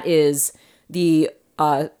 and that is the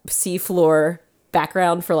seafloor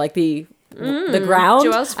background for like the ground.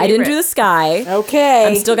 Joelle's I didn't do favorite. the sky. Okay.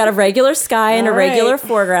 I'm still got a regular sky and a All regular right.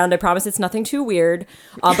 foreground. I promise it's nothing too weird.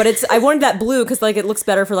 But I wanted that blue because like it looks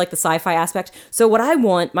better for like the sci-fi aspect. So what I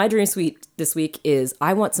want, my dream suite this week is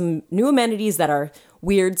I want some new amenities that are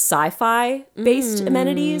weird sci-fi based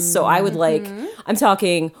amenities. So I would like, I'm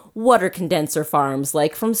talking water condenser farms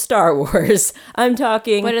like from Star Wars. I'm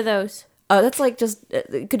talking, What are those? that's like just,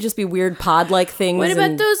 it could just be weird pod like things. What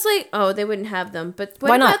about and those like? Oh, they wouldn't have them. But what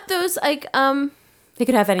Why about not? those like They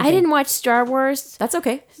could have anything. I didn't watch Star Wars. That's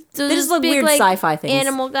okay. Those They just look big, weird like, sci-fi things.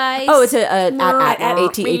 Animal guys. Oh, it's a Mer-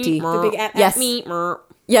 AT-AT. The big at. Yes. Meat. mer.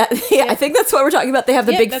 Yeah, yeah, I think that's what we're talking about. They have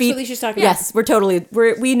the Yeah, big that's feet. what Alicia's talking about. Yes,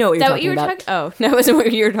 we know what you're Is that talking what you were about. talking? Oh, that wasn't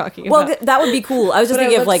what you were talking Well, about. that would be cool. I was just But I'd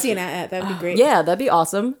thinking love of like, to see an at. That would be great. yeah, that'd be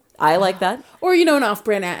awesome. I like that. Or an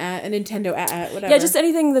off-brand at, a Nintendo at, whatever. Yeah, just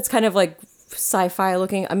anything that's kind of like sci-fi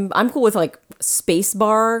looking. I'm cool with like space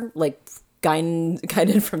bar, like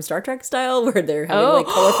Guinan from Star Trek style, where they're having like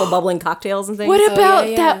colorful bubbling cocktails and things. What about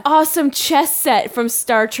yeah. that awesome chess set from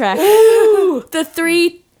Star Trek? The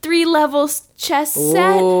three levels chess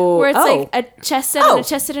set, where it's like a chess set and a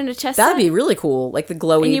chess set and a chess set. That'd be really cool, like the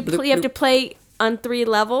glowy. And you have to play on 3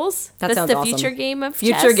 levels. That That's sounds the awesome. future game of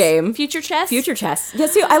Future chess. game. Future chess. Future chess. Yeah,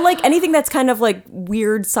 see, I like anything that's kind of like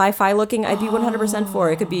weird sci-fi looking. I'd be 100% for.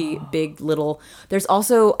 It could be big, little. There's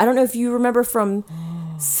also, I don't know if you remember from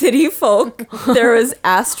City Folk, there was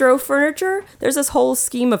Astro Furniture. There's this whole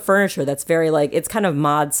scheme of furniture that's very like, it's kind of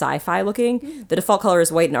mod sci-fi looking. The default color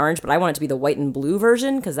is white and orange, but I want it to be the white and blue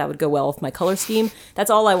version because that would go well with my color scheme. That's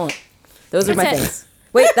all I want. Those are my That's it. things.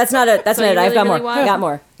 Wait, that's not it. That's So not you it. I've got really, more. really I want- got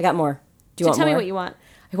more. I got more. Do you So want tell more? me what you want.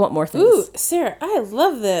 I want more things. Ooh, Sarah, I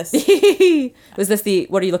love this. Was this the,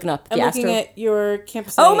 what are you looking up? The I'm Astro? looking at your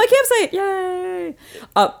campsite. Oh, my campsite! Yay!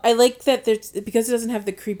 I like that there's because it doesn't have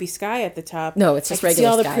the creepy sky at the top. No, it's just I can see regular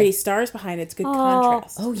all the sky. pretty stars behind it. It's good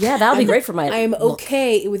contrast. Oh yeah, that'll be great for my. I am look.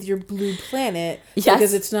 okay with your blue planet Yes.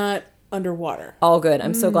 because it's not underwater. All good.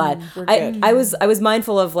 I'm so glad. we're I good. I was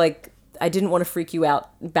mindful of like I didn't want to freak you out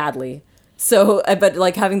badly. So, but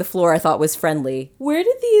like having the floor I thought was friendly. Where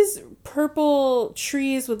did these purple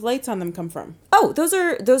trees with lights on them come from? Oh, those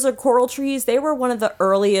are coral trees. They were one of the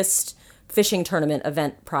earliest fishing tournament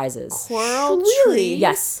event prizes. Coral Really? tree.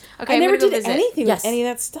 Yes. Okay, I I'm never gonna go did visit. anything Yes. with any of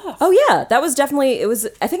that stuff. Oh yeah, that was definitely. It was.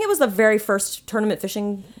 I think it was the very first tournament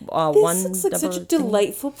fishing. This one. looks like such a number thing.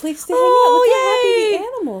 delightful place to hang Oh, out. Look how yay. happy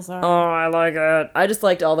the animals are. Oh, I like it. I just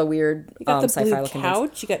liked all the weird You got the sci-fi blue looking things.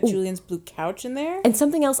 couch. You got Julian's blue couch in there. And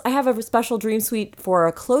something else, I have a special dream suite for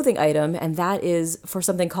a clothing item, and that is for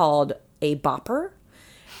something called a bopper.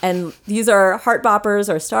 And these are heart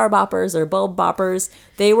boppers or star boppers or bulb boppers.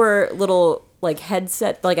 They were little like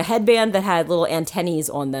headset, like a headband that had little antennae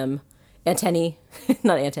on them. Antennae,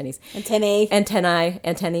 not antennaes. Antennae.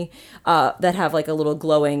 Antennae, that have like a little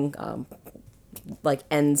glowing, like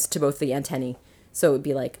ends to both the antennae. So it would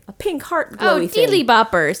be like a pink heart Oh, glowy thing. deedly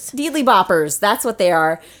boppers. Deedly boppers. That's what they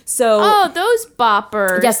are. So Oh, those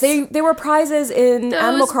boppers. yes, they were prizes in Those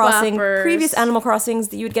Animal Crossing, boppers. previous Animal Crossings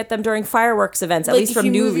that you would get them during fireworks events, at Like least if from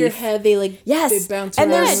you New move your Leaf. head, they like Yes, they bounce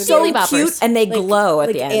and around. they're Yeah, so deedly boppers. cute, and they glow at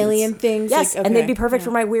like the end. alien things. Yes, like, and they'd okay, be perfect yeah.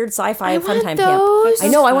 for my weird sci-fi I fun want time those. camp.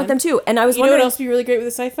 I know, I That's want them too. And I was You know what wondering, else would be really great with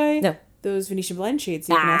the sci-fi? No. Those Venetian blind shades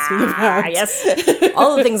you've been asking me about. yes,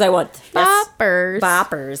 all the things I want. Yes. Boppers.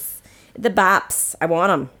 Boppers. The bops. I want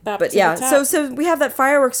them. Bop But to yeah, the top. so we have that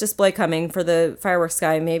fireworks display coming for the fireworks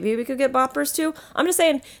sky. Maybe we could get boppers too. I'm just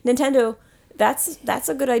saying, Nintendo, that's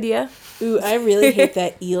a good idea. Ooh, I really hate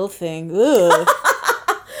that eel thing. Ugh.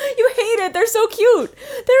 You hate it. They're so cute.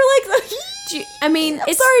 They're like I mean, I'm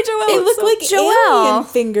it's sorry, Joelle. They It's look so like Joelle. alien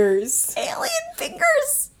fingers. alien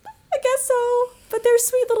fingers. I guess so. But they're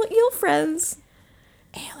sweet little eel friends.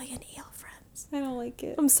 Alien eel friends. I don't like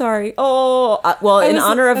it. I'm sorry. Oh, well, in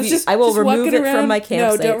honor of you, I will remove it from my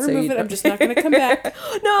campsite. No, don't so remove you it. I'm just not going to come back.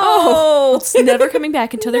 No. It's never coming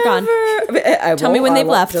back until they're gone. Tell me when they've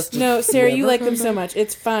left. No, Sarah, you like them so much.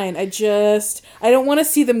 It's fine. I don't want to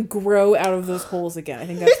see them grow out of those holes again. I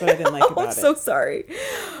think that's what I didn't like Oh, about I'm so it. sorry.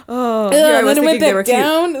 Oh, Ugh, here I and was then it went thinking they were back cute.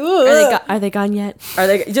 down. Are they gone yet? Are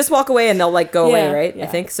they just walk away and they'll like go away, Yeah, right? I yeah,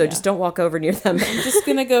 think so. yeah. Just don't walk over near them. I'm just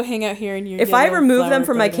going to go hang out here in your If I yellow remove them flower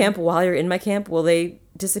from my garden. camp while you're in my camp, will they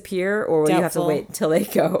disappear, or will you have to Doubtful. wait till they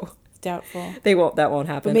go? Doubtful. They won't. That won't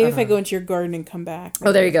happen. But maybe if I go into your garden and come back.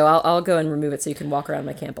 Oh, there you go. I'll go and remove it so you can walk around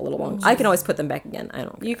my camp a little longer. I can always put them back again. I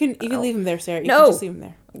don't. You can leave them there, Sarah. You No. can just leave them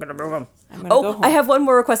there. I'm gonna move them. I'm gonna go Oh, home. I have one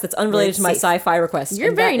more request that's unrelated to my safe. sci-fi request. You're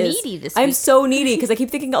and that very is- needy this I'm week. so needy because I keep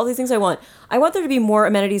thinking all these things I want. I want there to be more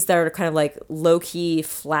amenities that are kind of like low-key,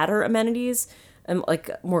 flatter amenities, and like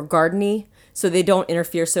more gardeny, so they don't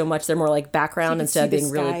interfere so much. They're more like background can instead of see the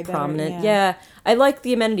being really sky better, prominent. yeah. I like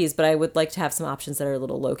the amenities, but I would like to have some options that are a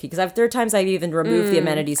little low-key because there are times I've even removed the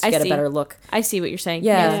amenities to I get see. a better look. I see what you're saying.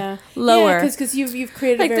 Yeah. Yeah. Lower. because you've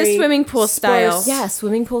created Like a the very swimming pool style. sparse- Yeah,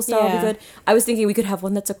 swimming pool style would Yeah. be good. I was thinking we could have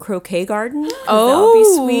one that's a croquet garden. Oh. That would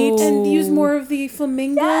be sweet. And use more of the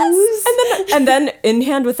flamingos. And then in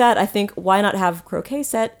hand with that, I think why not have croquet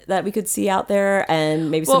set that we could see out there, and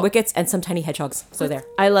maybe some Well- wickets and some tiny hedgehogs. So there.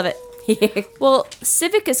 I love it. Well,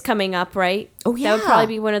 Civic is coming up, right? Oh, That would yeah. probably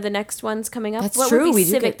be one of the next ones coming up. That's what true, Would be we do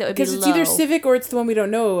Civic get- that would be Because it's low? either Civic or it's the one we don't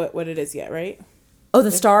know what it is yet, right? Oh, the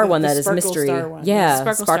star one the that is Sparkle mystery. Star one. Yeah,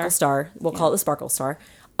 Sparkle Sparkle Star. Star. We'll call it the Sparkle Star.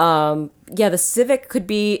 Yeah, the Civic could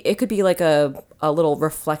be like a little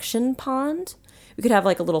reflection pond. We could have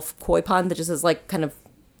like a little koi pond that just is like kind of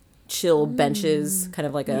chill benches, kind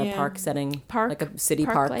of like a Yeah. park setting, Park? like a city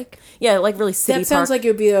Park park. like? Yeah, like really city That sounds park. like it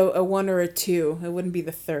would be a 1 or a 2. It wouldn't be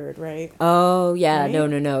the third, right? Oh yeah, Right? no.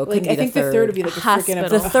 It Like couldn't be I think the third would be like a freaking Hospital.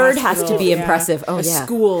 The third has to hospital, be impressive. Oh a yeah,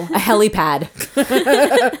 school. a helipad.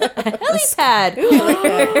 Helipad.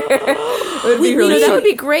 It would be really that short. would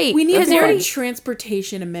be great. We need because more they already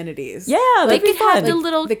transportation amenities. Yeah, they that'd be could have fun. the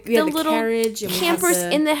little we have the little carriage and we have campers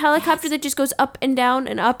the- in the helicopter that just goes up and down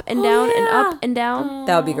and up and down and up and down.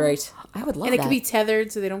 That would be great. I would love And it that. can be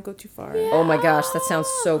tethered so they don't go too far. Oh my gosh, that sounds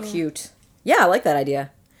so cute. Yeah, I like that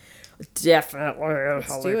idea. Definitely.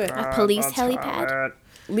 Let's do it. A police helipad.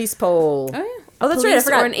 Lease pole. Oh yeah. Oh, that's right. I Police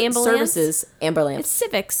forgot. or an ambulance? Services. Ambulance. It's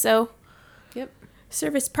civics, so Yep.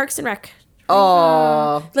 service Parks and Rec.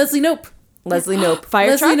 Oh, Leslie Nope. Leslie Nope. Fire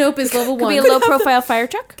Leslie truck. Nope is level Could 1. be a low profile fire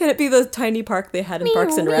truck. Can it be the tiny park they had in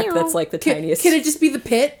Parks and Rec? Meow, That's like the tiniest. Can it just be the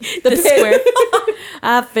pit? the Square.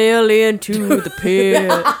 I fell into the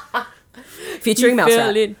pit. featuring Mouse Fell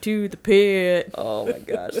Rat. into the pit. Oh my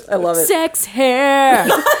gosh, I love it. Sex hair.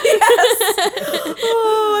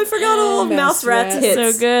 Oh, I forgot all of Mouse Mouse Rat's Rat.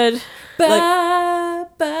 hits. So good. Bye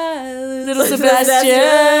bye, Little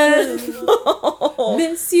Sebastian.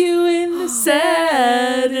 Miss you in the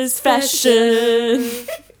Satisfaction.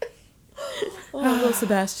 Oh, little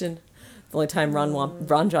Sebastian. The only time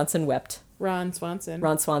Ron Johnson wept. Ron Swanson.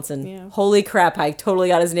 Ron Swanson. Yeah. Holy crap, I totally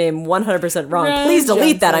got his name 100% wrong. Ron Please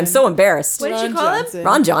delete that. I'm Johnson. so embarrassed. What did you call him? Johnson.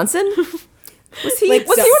 Ron Johnson? Was he Like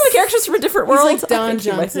was he Don- one of the characters from a different He's world? like I Don think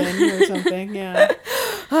he might- Johnson or something. Yeah.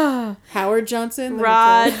 Howard Johnson. the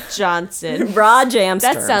Rod hotel. Johnson. Rod Jamster.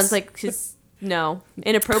 That sounds like his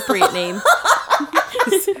inappropriate name.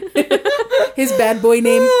 His bad boy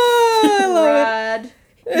name. Rod.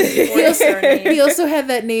 He also had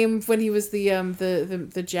that name when he was the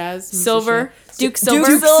jazz musician. Silver. Duke Silver.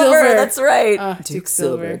 Duke Silver. Silver. That's right. Duke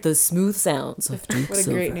Silver. The smooth sounds of Duke What a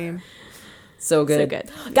Silver. great name. So good. So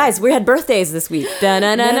good. Guys, we had birthdays this week.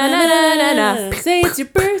 Da-na-na-na-na-na-na. Say it's your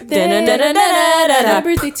birthday. Da-na-na-na-na-na-na.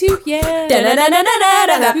 Happy birthday too. Yeah.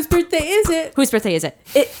 Da-na-na-na-na-na-na. Whose birthday is it? Whose birthday is it?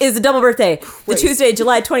 It is a double birthday. The Tuesday,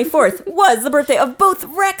 July 24th, was the birthday of both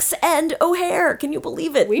Rex and O'Hare. Can you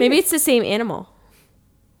believe it? Maybe it's the same animal.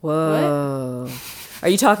 Whoa. Are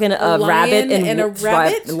you talking a lion rabbit in and a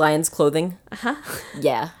rabbit? lion's clothing? Uh-huh.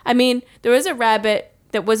 Yeah. I mean, there was a rabbit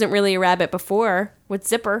that wasn't really a rabbit before with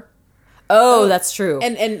Zipper. Oh, that's true.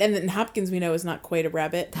 And then Hopkins we know is not quite a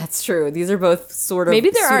rabbit. That's true. These are both sort of Maybe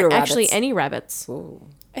there aren't pseudo-rabbits. actually any rabbits.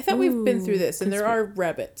 I thought we've been through this, and there are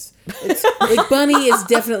rabbits. It's, like Bunny is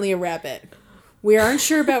definitely a rabbit. We aren't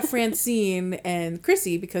sure about Francine and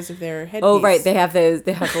Chrissy because of their headpiece. Oh, right. They have those.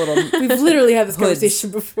 They have the little. We've literally had this Hoods.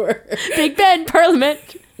 conversation before. Big Ben, Parliament.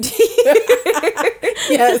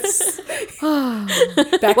 Yes.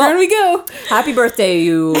 Background we go. Happy birthday,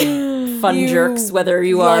 you fun You jerks. Whether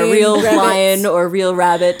you are a lion real rabbits. lion or a real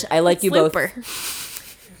rabbit, I like you both. Looper.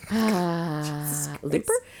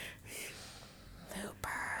 Looper.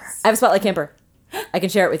 I have a spotlight camper. I can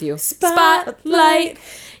share it with you. Spotlight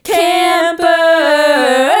camper.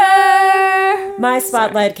 My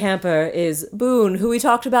spotlight camper is Boone, who we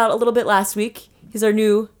talked about a little bit last week. He's our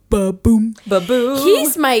new baboon.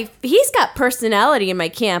 He's got personality in my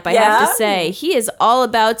camp, I have Yeah? to say. He is all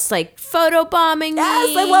about like photobombing me.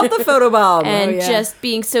 Yes, I love the photobomb. and yeah. just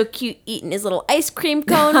being so cute, eating his little ice cream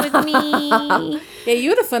cone with me. Yeah, you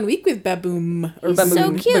had a fun week with Baboom. Or He's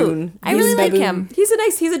Baboon. so cute. Boone. I really like Baboon. him.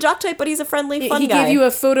 He's a jock type, but he's a friendly, fun He guy. gave you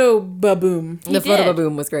a photo Baboom. the He photo did.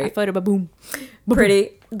 baboon was great. Photoboom.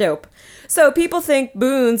 Pretty dope. So people think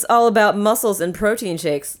Boone's all about muscles and protein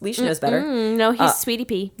shakes. Leisha knows better. No, he's Sweetie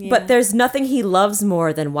Pea. But there's nothing he loves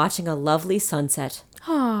more than watching a lovely sunset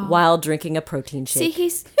while drinking a protein See, shake.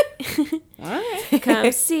 he's All right.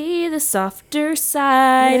 come see the softer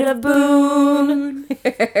side of Boone.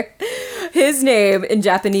 His name in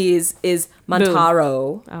Japanese is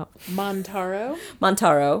Montaro. Oh, Montaro.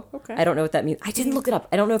 Montaro. Okay. I don't know what that means. I didn't look it up.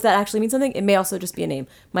 I don't know if that actually means something. It may also just be a name.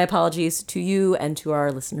 My apologies to you and to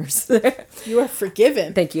our listeners. You are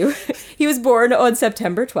forgiven. Thank you. He was born on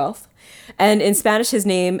September 12th. And in Spanish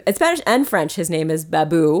and French, his name is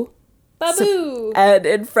Babu. Baboo. And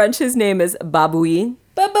in French, his name is Babouin.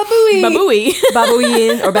 Babooey. Babooey.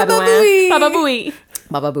 Babouin or Babouin. Babooey.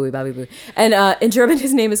 Bababooey. And in German,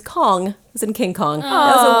 his name is Kong. As in King Kong. That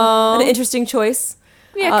was an interesting choice.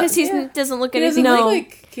 Yeah, because he yeah. doesn't look He anything doesn't like.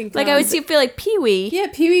 look like King Kong. Like I would feel like Pee Wee Yeah,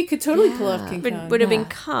 Pee Wee could totally pull off King Kong. would have been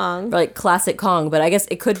Kong. Like classic Kong. But I guess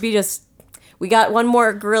it could be just, we got one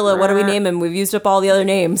more gorilla. What do we name him? We've used up all the other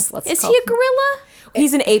names. Let's Is call he a gorilla?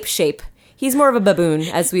 He's an ape shape. He's more of a baboon,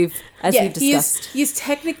 as we've discussed. He's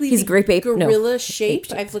technically He's grape ape. No, gorilla shape.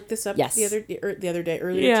 ape-shaped. I've looked this up Yes. the other day,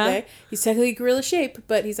 earlier Yeah. today. He's technically gorilla shape,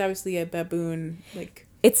 but he's obviously a baboon. Like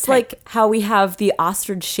It's like how we have the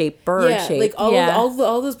ostrich-shaped bird shape. like all Yeah.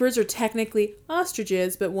 all those birds are technically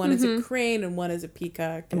ostriches, but one is a crane and one is a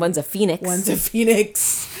peacock. and one's a phoenix, One's a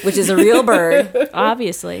phoenix. which is a real bird.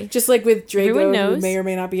 Obviously. Just like with Drago, Everyone who knows. may or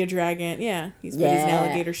may not be a dragon. Yeah, he's an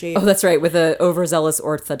alligator shape. Oh, that's right, with a overzealous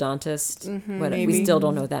orthodontist. We maybe. still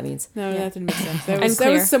don't know what that means. No, that didn't make sense. That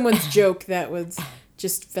Unclear. was someone's joke that was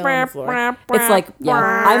just fell on the floor. It's like,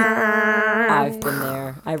 I've been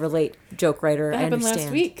there. I relate, joke writer. That I happened understand.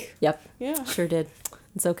 last week. Yep, Yeah. sure did.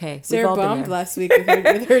 It's okay. We've Sarah all been bombed there. last week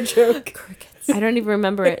with her joke. I don't even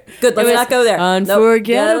remember it. Good, let's It was not go there. Nope.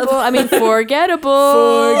 Unforgettable. I mean,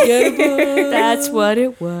 forgettable. Forgettable. That's what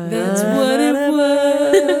it was. That's what it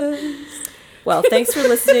was. Well, thanks for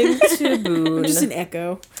listening to Boone. Just an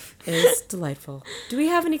echo. It's delightful. Do we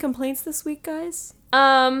have any complaints this week, guys?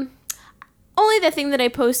 Only the thing that I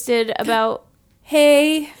posted about.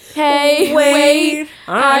 Hey, Hey,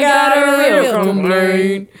 I got a real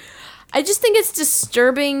complaint. I just think it's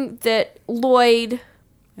disturbing that Lloyd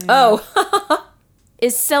Oh,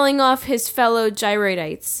 is selling off his fellow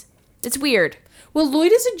gyroidites. It's weird. well,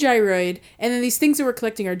 Lloyd is a gyroid, and then these things that we're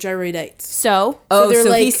collecting are gyroidites, So, so they're he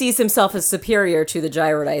like- sees himself as superior to the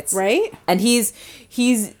gyroidites, right? and he's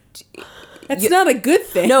That's not a good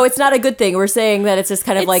thing. no, it's not a good thing. We're saying that it's just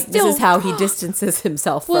kind of It's like this still- is how he distances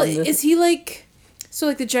himself Well, from the. is he like? So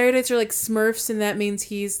like the gyroidites are like Smurfs, and that means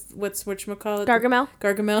he's whatchamacallit? Gargamel?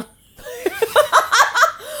 Gargamel.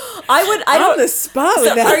 I On don't. the spot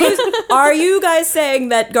with Are that. are you guys saying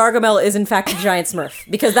that Gargamel is in fact a giant Smurf?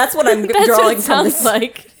 Because that's what I'm that's what drawing it from sounds this.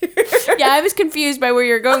 like. Yeah, I was confused by where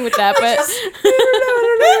you're going with that, but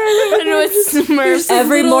I don't know it's Smurfs.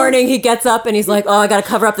 Every morning he gets up and he's like, "Oh, I gotta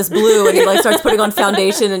cover up this blue," and he like starts putting on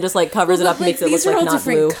foundation and just like covers it up, and makes it look these are like all not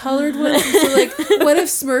different blue. colored ones. So like, what if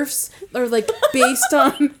Smurfs are like based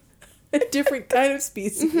on a different kind of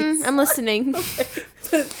species? I'm listening.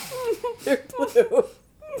 But they're blue.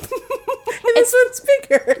 And this one's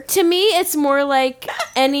bigger. To me, it's more like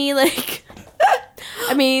any like.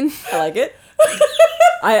 I mean, I like it.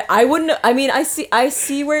 I wouldn't. I mean, I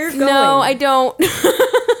see where you're going. no, I don't. We'll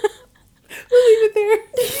leave it there.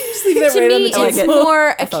 Just leave that To right on me, the like it's it. table.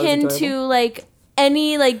 more thought it was akin enjoyable. to like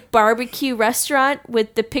any like barbecue restaurant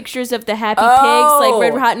with the pictures of the happy Oh. pigs, like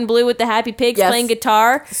red, hot, and blue with the happy pigs Yes. playing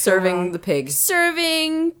guitar, Serving the pigs.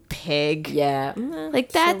 serving pig. Yeah,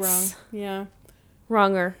 Like So wrong. that's Yeah.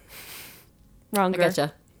 wronger. I Wronger.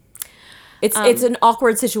 gotcha. It's an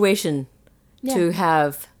awkward situation to Yeah.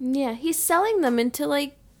 have. Yeah, he's selling them into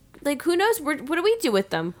like who knows? What do we do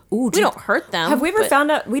with them? Ooh, we don't hurt them. Have we ever but-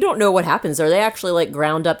 found out? We don't know what happens. Are they actually like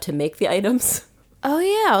ground up to make the items? Oh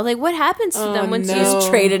yeah, like what happens to them once no. you? Just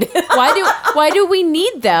traded. Why do we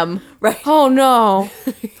need them? Right. Oh no.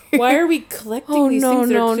 Why are we collecting Oh, these no, things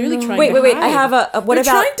that no, are clearly no. trying Wait, to wait, wait. hide? I have a. What They're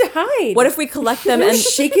about? trying to hide. What if we collect them We're and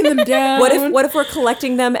shaking them down? what if we're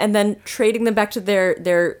collecting them and then trading them back to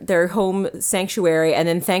their home sanctuary, and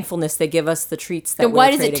in thankfulness they give us the treats that Then we're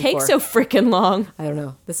why does it trading take for? so freaking long? I don't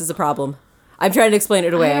know. This is a problem. I'm trying to explain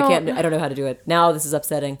it away. I I don't know how to do it. Now this is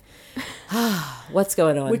upsetting. What's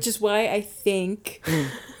going on? Which is why I think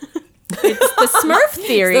The Smurf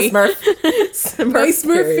theory. the Smurf. my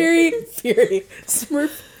Smurf theory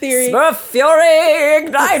Smurf Fury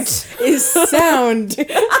Ignite. is sound.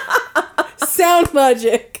 Sound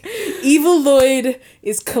logic. Evil Lloyd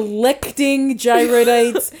is collecting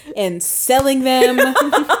gyroidites and selling them,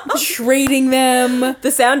 trading them.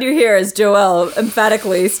 The sound you hear is Joelle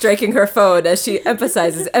emphatically striking her phone as she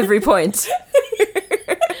emphasizes every point.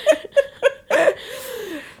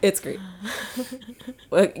 It's great.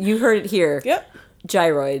 Well, you heard it here. Yep.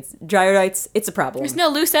 Gyroids, it's a problem. There's no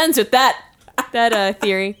loose ends with that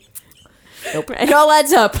theory. Nope. It all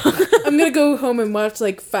adds up. I'm gonna go home and watch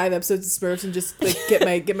like 5 episodes of Smurfs and just like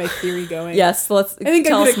get my theory going. Yes, let's I think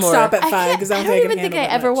tell I'm us gonna more. stop at 5 because I I don't even think I handle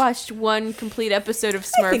that ever much. watched one complete episode of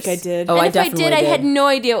Smurfs. I think I did. Oh, And I if I definitely did, I did. had no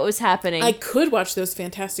idea what was happening. I could watch those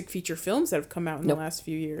fantastic feature films that have come out in Nope. the last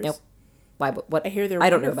few years. Nope. Why? What? I hear they're I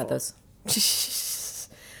don't know about wonderful. those.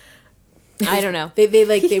 I don't know. They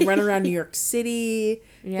run around New York City.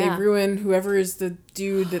 Yeah. They ruin whoever is the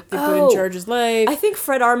dude that they put Oh. in charge of life. I think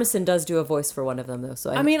Fred Armisen does do a voice for one of them though. So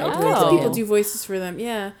I mean, all do kinds of know people him. do voices for them.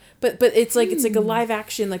 Yeah, but it's like a live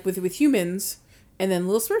action like with humans, and then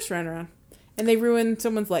little Smurfs run around, and they ruin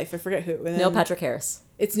someoe's life. I forget who. And then Neil Patrick Harris.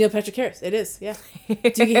 It's Neil Patrick Harris. It is. Yeah,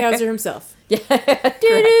 Doogie Howser himself. Yeah.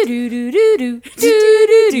 Do-do-do-do-do-do.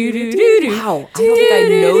 Wow. I don't think I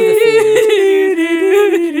know the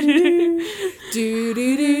theme. Do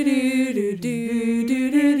do do do do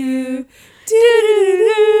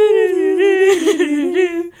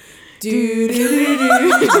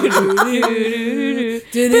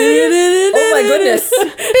Oh my goodness.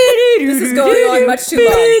 This is going on much too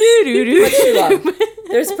long. Much too long.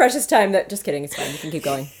 There's precious time that... Just kidding. It's fine. You can keep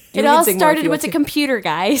going. It all started with a computer,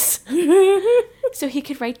 guys. So he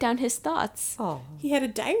could write down his thoughts. Oh. He had a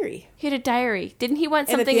diary. He had a diary. Didn't he want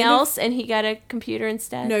And at the something end of- else and he got a computer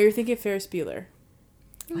instead? No, you're thinking of Ferris Bueller.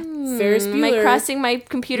 Ferris Am I Bueller. crossing my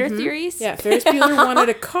computer theories? Yeah, Ferris Bueller wanted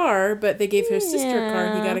a car, but they gave his sister a car.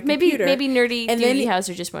 And he got a computer. Maybe nerdy And then Doogie he-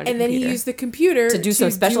 Howser just wanted a And then computer. he used the computer To do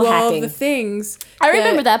some special all hacking. the things. I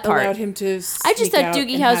remember that part. Allowed him to. I just sneak thought out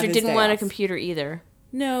Doogie and have Howser his didn't day want a off. computer either.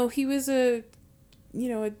 No, he was a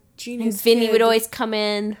And genius. Vinny kid. would always come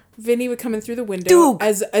in. Vinny would come in through the window. Duke.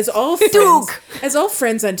 As all friends. Duke. As all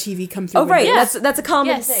friends on TV come through. Oh, right. windows. That's a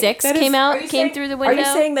common Yeah, thing. Six That is- came are through the Are window. you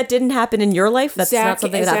saying that didn't happen in your life? That's not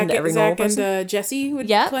something that happened to every normal person? and Jesse would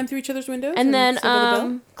Yeah. climb through each other's windows. and then Saved by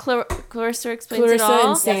the Bell. Clarissa explains Clarissa it all.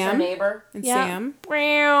 and Sam. neighbor. And Yeah. Sam.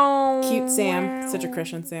 Sam. Cute Sam. Such a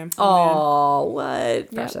crush on Sam. Oh,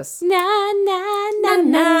 what? Precious. Na na na na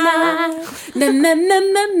na. man. Na na na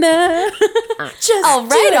na na. Just All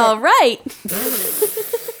right, all right.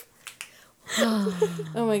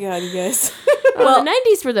 Oh my god, you guys. Well, the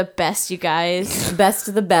 90s were the best, you guys. Best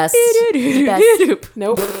of the best. Best.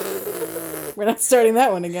 Nope. We're not starting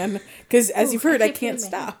that one again. Because as you've heard, I can't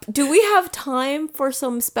stop. Do we have time for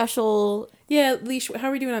some special... Yeah, Leash, how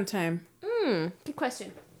are we doing on time? Good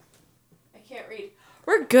question. I can't read.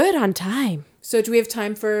 We're good on time. So do we have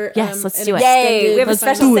time for Yes, let's an do it. Yay! We have a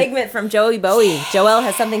extended- special segment from Joey Bowie. Joelle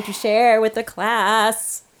has something to share with the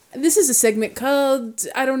class. This is a segment called,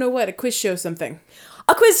 I don't know what, a quiz show something.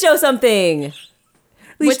 A quiz show something.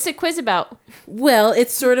 What's the quiz about? Well,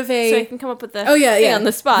 it's sort of a... So I can come up with the Oh yeah, thing yeah. on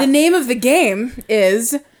the spot. The name of the game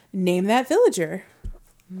is Name That Villager.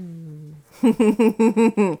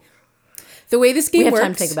 The way this game We have works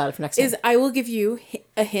time to think about it for next time. is I will give you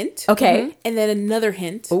a hint. Okay. And then another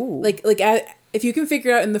hint. Ooh. Like if you can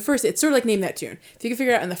figure out in the first, it's sort of like Name That Tune. If you can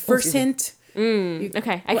figure out in the first hint.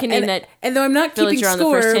 Okay, I can name that. And though I'm not keeping villager on the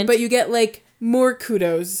first score, hint. but you get like more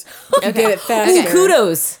kudos. If you get it faster. Ooh,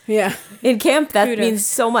 kudos. Yeah. In camp, that Kudos. means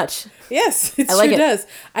so much. Yes, it I like sure it.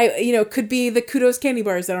 does. Could be the kudos candy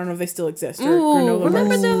bars. I don't know if they still exist or granola remember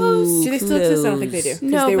bars. those? Do they still exist? I don't think they do. 'cause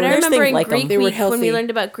No, they but were, I remember in like 'em. Greek They were week when we healthy. learned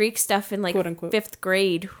about Greek stuff in like Quote, unquote. 5th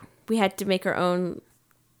grade, we had to make our own.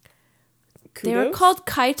 kudos? They were called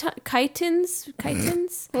chitons.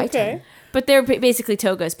 Okay. But they're basically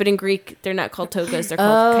togas. But in Greek, they're not called togas. They're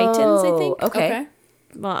called chitons, I think. Okay. Okay.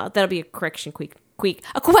 Well, that'll be a correction quick.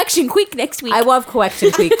 A correction quick next week. I love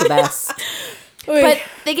Collection Tweak the best. Wait, But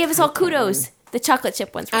they gave us all kudos. The chocolate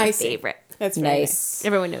chip ones were my I see. favorite. that's very nice. Nice.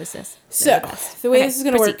 Everyone knows this. So the way Okay, this is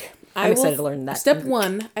going to proceed. work, I'm excited to learn that. Step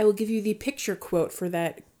 1, I will give you the picture quote for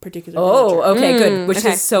that particular. Oh, villager. okay, good. Which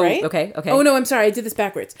okay. is so... Right? Okay. Oh no, I'm sorry, I did this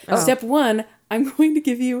backwards. Step 1, I'm going to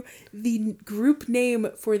give you the group name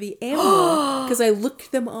for the animal because I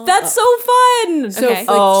looked them all. That's up. so fun! So, Okay. like,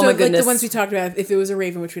 Oh, so my like goodness. the ones we talked about, if it was a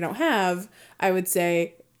raven, which we don't have, I would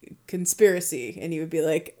say conspiracy, and you would be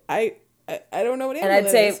like, I don't know what animal I'd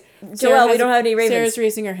that say, is. Joelle, Sarah we has- don't have any ravens. Sarah's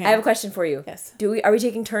raising her hand. I have a question for you. Yes. Are we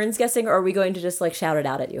taking turns guessing, or are we going to just like shout it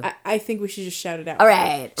out at you? I think we should just shout it out. All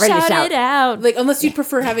right, ready Shout to shout. it out. Like unless you'd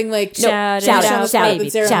prefer having like Shout shout it it, out, shout it, baby.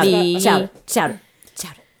 Sarah shout on it, the shout it, shout it,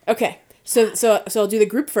 shout it. Okay. So I'll do the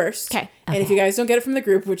group first. 'Kay. And if you guys don't get it from the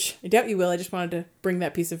group, which I doubt you will, I just wanted to bring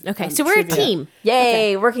that piece of Okay, so we're a trivia. team.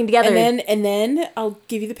 Yay, working together. And then I'll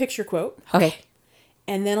give you the picture quote, okay,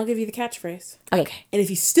 and then I'll give you the catchphrase. okay. And if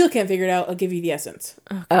you still can't figure it out, I'll give you the essence.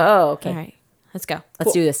 Oh, okay. All right, let's go.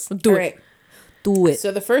 Let's do this. All right. Do it.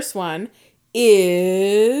 So the first one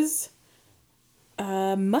is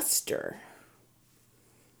muster.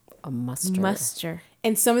 A mustard. Muster.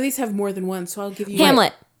 And some of these have more than one, so I'll give you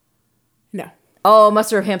Hamlet. No. Oh, a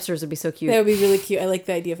muster of hamsters would be so cute. That would be really cute. I like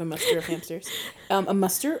the idea of a muster of hamsters. A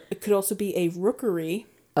muster, it could also be a rookery.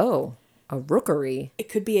 Oh, a rookery. It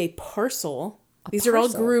could be a parcel. These are all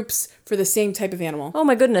parcel. groups for the same type of animal. Oh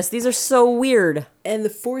my goodness, these are so weird. And the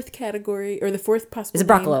fourth category, or the fourth possible Is it name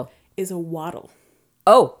broccolo? is a waddle.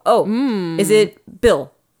 Oh. Is it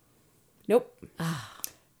Bill? Nope.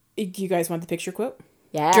 Do you guys want the picture quote?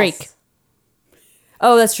 Yes. Drake.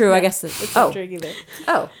 Oh, that's true. I guess. It's Oh. not Drake either.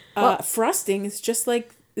 Oh. Well, Frosting is just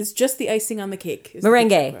the icing on the cake. is the Merengue.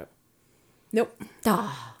 picture quote. Nope.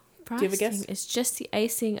 ah. you have a guess? Frosting is just the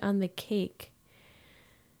icing on the cake.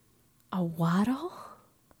 A waddle?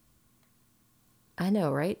 I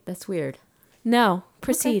know, right? That's weird. No.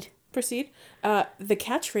 Proceed. Proceed. The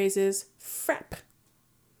catchphrase is frap.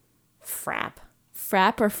 Frap.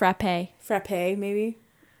 Frap or frappe? Frappe, maybe.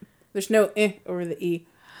 There's no over the E.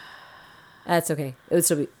 That's okay. It would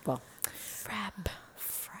still be, well. Frap.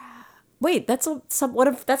 Frap. Wait, that's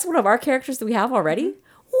one of our characters that we have already.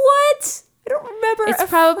 What? I don't remember. It's a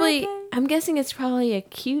probably. Friday. I'm guessing it's probably a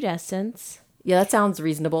cute essence. Yeah, that sounds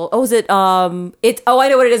reasonable. Oh, is it? It's. Oh, I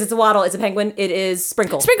know what it is. It's a waddle. It's a penguin. It is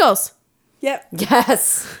Sprinkle. Sprinkles. Yep.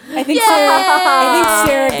 Yes. I think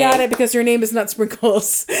Sarah got it because her name is not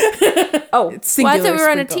Sprinkles. Oh, It's Well, I singular thought we were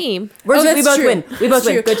on a Sprinkle. team. we that's both true. win. We both That's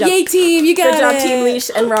win. true. Good job. Yay, team! You got Good job, it. Team Leash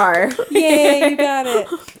and Rar. Yay, you got it.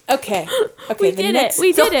 Okay. We Okay. did it.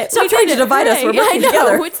 We did it. stop We trying did to it. divide us. We're Hooray. I working know.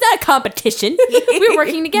 together. It's not a competition. We're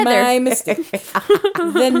working together. My mistake.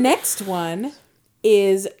 The next one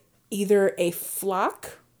is either a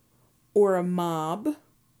flock or a mob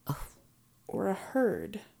or a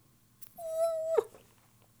herd.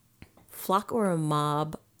 Flock or a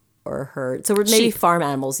mob or a herd. So we're maybe Sheep. farm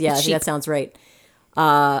animals. Yeah, I think Sheep. that sounds right.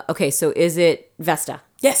 Okay, so is it Vesta?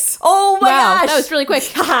 Yes. Oh my Wow, gosh. that was really quick.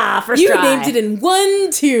 Ha, first You try. named it in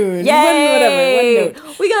one tune. Yay! One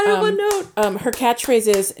note. We got it in one note. Her catchphrase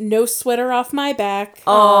is "No sweater off my back."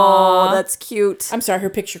 Oh, that's cute. I'm sorry, her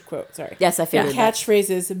picture quote. Sorry. Yes, I Her figured that.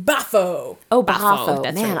 catchphrase is "Baffo." Oh, Baffo, Baffo.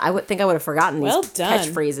 that's Man, right. I would think I would have forgotten these Well done.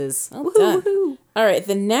 catchphrases. Well done. All right,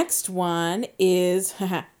 the next one is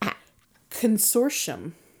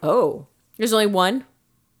consortium. Oh. There's only one.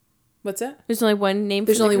 What's that? There's only one name.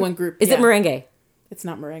 There's for the only group? one group. Is it yeah. merengue? It's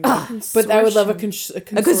not merengue. But I would love a consortium,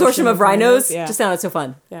 A consortium of rhinos? Yeah. Just sounded so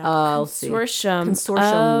fun. Yeah. Let's see.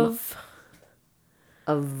 Consortium of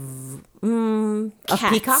of cats.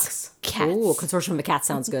 peacocks? Cats. Oh, consortium of cats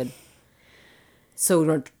sounds good. So,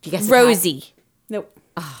 do you guess the Rosie. Nope.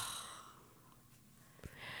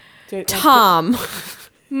 Do Tom.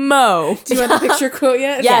 Mo. you want the picture quote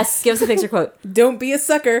yet? cat? Yes, give us a picture quote. Don't be a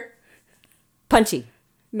sucker. Punchy.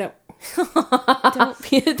 No. Don't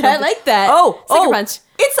be. I like that. Oh, Sucker punch.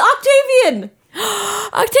 It's Octavian.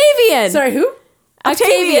 Octavian. Sorry, who?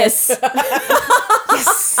 Octavius.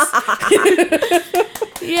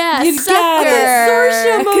 Yeah, You got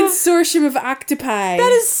sucker. A consortium of octopi.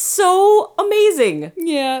 That is so amazing.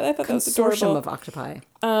 Yeah, I thought that was Consortium adorable. of octopi.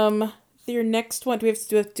 Your next one. Do we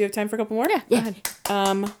have time for a couple more? Yeah.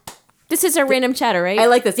 This is our random chatter, right? I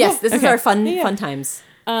like this. Yes, this is okay. our fun Yeah. fun times.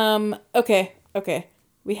 Okay.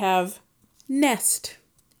 We have nest.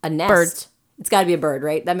 A nest. Bird. It's got to be a bird,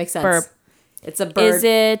 right? That makes sense. Bird. It's a bird.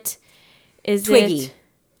 Is Twiggy. it?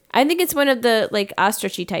 I think it's one of the like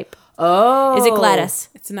ostrichy type. Oh. Is it Gladys?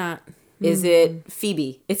 It's not. Is it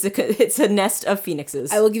Phoebe? It's a nest of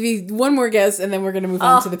phoenixes. I will give you one more guess, and then we're going to move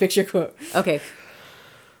on to the picture quote. Okay.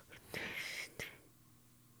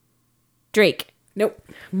 Drake. Nope.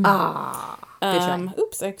 Good try.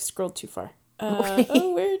 Oops, I scrolled too far.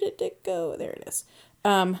 Oh, where did it go? There it is.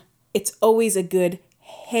 It's always a good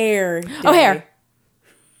hair day. Oh, hair.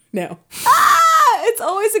 No. It's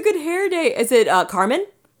always a good hair day. Is it Carmen?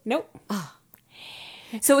 Nope.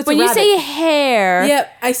 So it's When a you rabbit. say hair,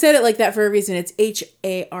 Yep, I said it like that for a reason. It's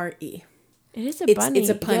Hare. it is a It's bunny. it's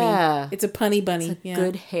a punny. Yeah. It's a punny bunny. Yeah.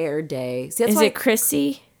 Good hair day. See, that's Is why it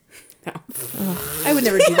Chrissy? No. I would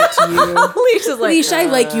never do that to you. Leash is like, Leash, I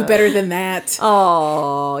like you better than that.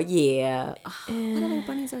 oh, yeah. What other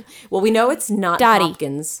bunnies are... Well, we know it's not Dottie.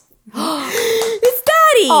 Hopkins. It's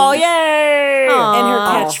Dottie. Oh, yay! And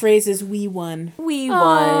her catchphrase is "We won." We won.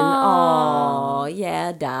 Oh,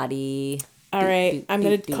 yeah, Dottie. All right, beep, I'm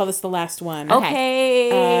gonna beep, beep. call this the last one.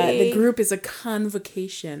 Okay. The group is a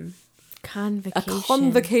convocation. A Convocation.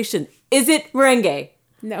 convocation. Is it merengue?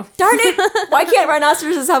 No, Darn it! Why can't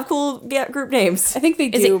rhinoceroses have cool group names? I think they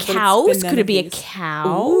do. Is it but it's cows? been none Could it of be a these.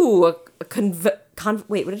 cow? Ooh,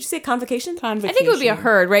 wait, what did you say? Convocation? Convocation. I think it would be a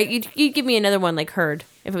herd, right? You'd give me another one like herd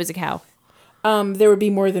if it was a cow. There would be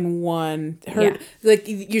more than one herd. Like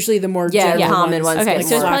usually the more Yeah, general common ones. Okay, like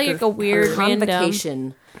so it's probably flock like a weird random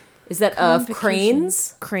Convocation. Is that of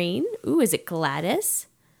cranes? crane. Ooh, is it Gladys?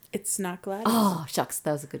 It's not Gladys. Oh, shucks.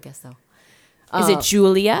 That was a good guess, though. Is it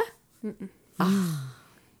Julia?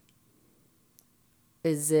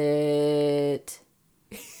 Is it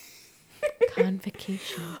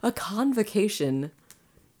Convocation. a convocation?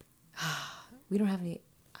 We don't have any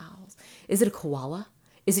owls. Is it a koala?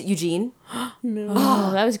 Is it Eugene? Oh,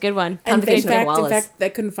 that was a good one. And in Convocation of fact, koalas. I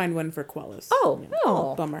couldn't find one for koalas.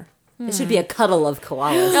 Oh. Bummer. It should be a cuddle of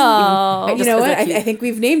koalas. Oh, Just You know 'cause what? they're cute. I think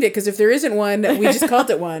we've named it because if there isn't one, we just called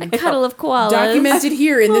it one. cuddle of koalas. Documented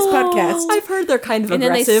here in this podcast. I've heard they're kind of And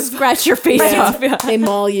then they aggressive. scratch your face off. Yeah. They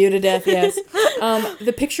maul you to death, yes.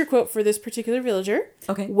 The picture quote for this particular villager.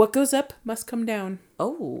 Okay. What goes up must come down.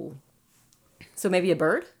 Oh. So maybe a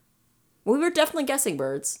bird? We were definitely guessing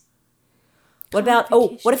birds. What about,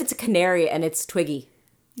 what if it's a canary and it's Twiggy?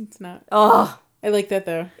 It's not. Oh. I like that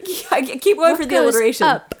though. I keep going for the Goes alliteration.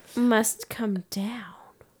 up must come down.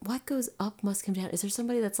 What goes up must come down. Is there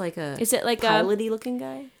somebody that's like a Is it like pilot-y looking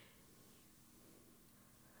guy?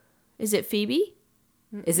 Is it Phoebe?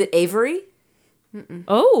 Is it Avery?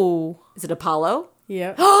 Oh. Is it Apollo?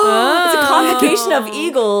 Yeah. It's a convocation of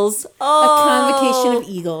eagles. Oh, Convocation of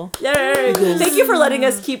eagle. Yay. Thank you for letting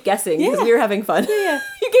us keep guessing because we were having fun. Yeah.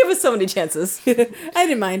 You gave us so many chances. I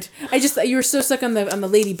didn't mind. I just you were so stuck on the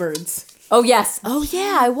ladybirds. Oh yes. Oh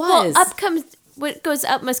yeah, I was. Well, up comes what goes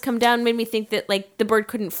up must come down made me think that like the bird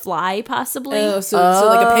couldn't fly possibly. So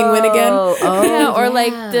like a penguin again. Yeah, or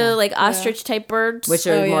like the like ostrich type birds, Which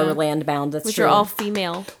are more yeah. land bound. That's which true. are all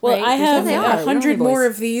female. Well, right? I have they are. 100 We're only more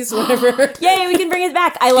boys. of these. Whatever. Yay, we can bring it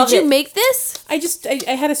back. I love Did you it. make this? I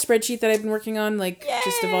had a spreadsheet that I've been working on, like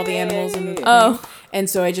just of all the animals in the Oh. thing. And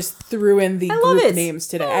so I just threw in the love group it. names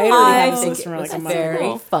today. I already have this think list it from was like a month very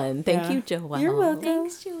ago. fun. Thank Yeah. you, Joelle. You're welcome.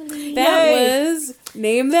 Thanks, Julie. That Yay. was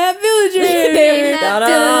Name That Villager.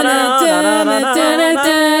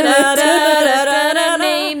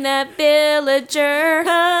 Name that villager.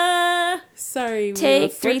 Sorry, Take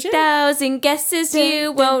we were 3,000 guesses.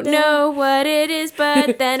 You won't know what it is,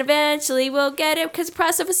 but then eventually we'll get it because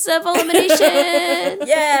process of civil elimination.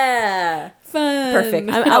 Yeah. fun. Perfect.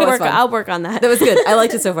 I'll was work. fun. I'll work on that. That was good. I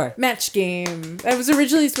liked it so far. Match game. That was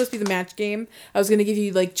originally supposed to be the match game. I was going to give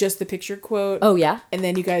you like just the picture quote. Oh yeah. And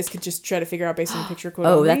then you guys could just try to figure out based on the picture quote.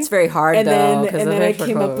 Oh, only. that's very hard And though. then, 'cause and of then I picture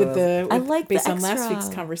came up with quote. the I like the based on last extra. week's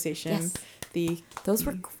conversation. Yes. The Those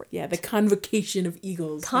were great. yeah, the convocation of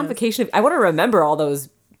eagles. Convocation. I want to remember all those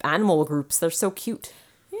animal groups. They're so cute.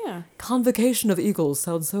 Yeah. Convocation of eagles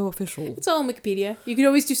sounds so official. It's all on Wikipedia. You could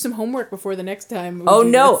always do some homework before the next time. we Oh do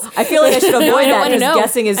no! this. I feel like I should avoid I don't that want to because know.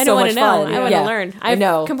 guessing is I so don't much want to know. fun. I want Yeah. to learn. I I've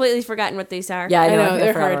know. completely forgotten what these are. Yeah, I I know. know I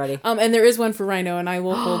they're forgot hard. already. And there is one for Rhino, and I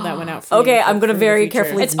will hold that one out for you. Okay, I'm gonna for the very future.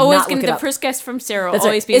 carefully- It's always not going look to it the up. first guess from Sarah. That's Will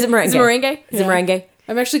right. always be. Is it merengue? Is it merengue? Is it merengue?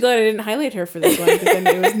 I'm actually glad I didn't highlight her for this one because then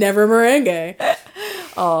it was never merengue.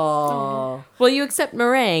 Oh. Will you accept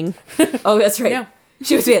meringue? Oh, that's right. No.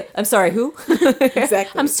 She was. I'm sorry. Who?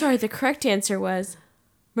 Exactly. I'm sorry. The correct answer was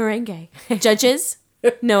merengue. Judges?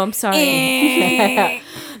 No, I'm sorry.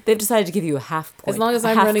 They've decided to give you a half point. As long as a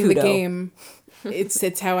I'm half running the kudo. game,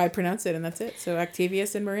 it's how I pronounce it, and that's it. So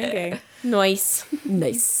Octavius and merengue. Nice.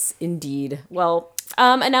 Nice indeed. Well,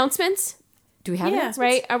 Announcements, do we have Yeah. it?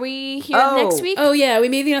 right? Are we here Oh. next week? Oh yeah, we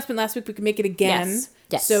made the announcement last week. We can make it again. Yes.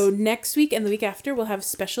 Yes. So next week and the week after, we'll have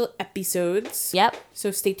special episodes. Yep.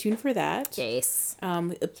 So stay tuned for that. Yes.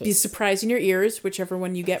 Be surprised in your ears, whichever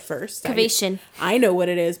one you get first. Cavation. I know what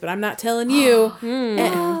it is, but I'm not telling you.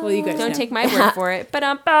 Well, you guys Don't know. take my word for it. But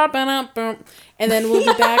Ba-dum-bum. And then we'll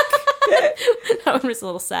be back. that one was a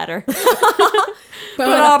little sadder.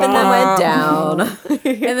 Up and then went down.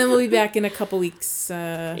 And then we'll be back in a couple weeks.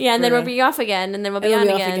 Yeah, and then we'll be off again, and then we'll be on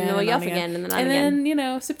again, and then we'll be off again, and then on and again.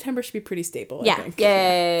 then September should be pretty stable. Yeah. I think.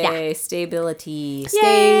 Yay. Stability.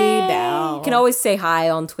 Stay down. You can always say hi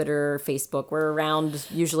on Twitter, Facebook. We're around.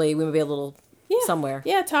 Usually we may be a little somewhere.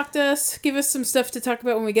 Yeah, talk to us. Give us some stuff to talk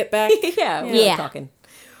about when we get back. Yeah. We're Yeah. talking.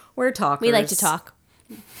 We're talkers. We like to talk.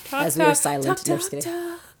 Talk, As we are silent. No, just kidding.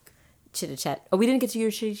 talk. Chitter chat. Oh, we didn't get to your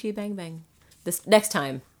chitty chitty bang bang. This next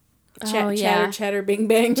time. Chat, Oh, yeah. chatter, chatter, bing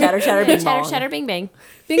bang. Chatter chatter bing Chatter, bong. chatter, bing, bang.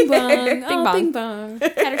 bing bong. Bing Oh, bong. bing bong.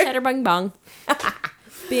 Chatter, chatter, bing, bong.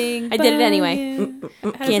 Bing I did it anyway. yeah. How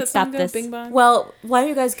does Can't that stop song go? this. Bing bong. Well, why don't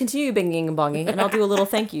you guys continue binging and bonging, and I'll do a little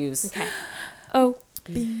thank yous. Okay. Oh.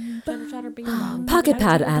 Chatter, chatter, bing, bong. Pocket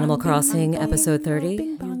Pad Animal Crossing episode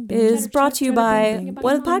 30 is brought to you by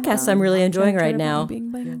one of the podcasts I'm really enjoying right now.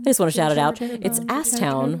 I just want to shout it out. It's Ass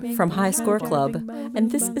Town from High Score Club, and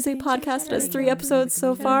this is a podcast that has 3 episodes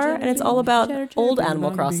so far, and it's all about old Animal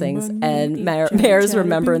Crossings and Mayor's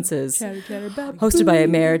remembrances. Hosted by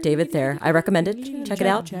Mayor David Thayer. I recommend it. Check it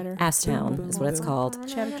out. Ass Town is what it's called.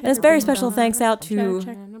 And it's very special thanks out to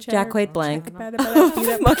Jack Quaid Blank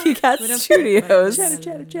of Monkey Cat Studios.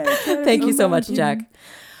 Thank you so much, Jack.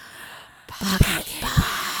 Pocket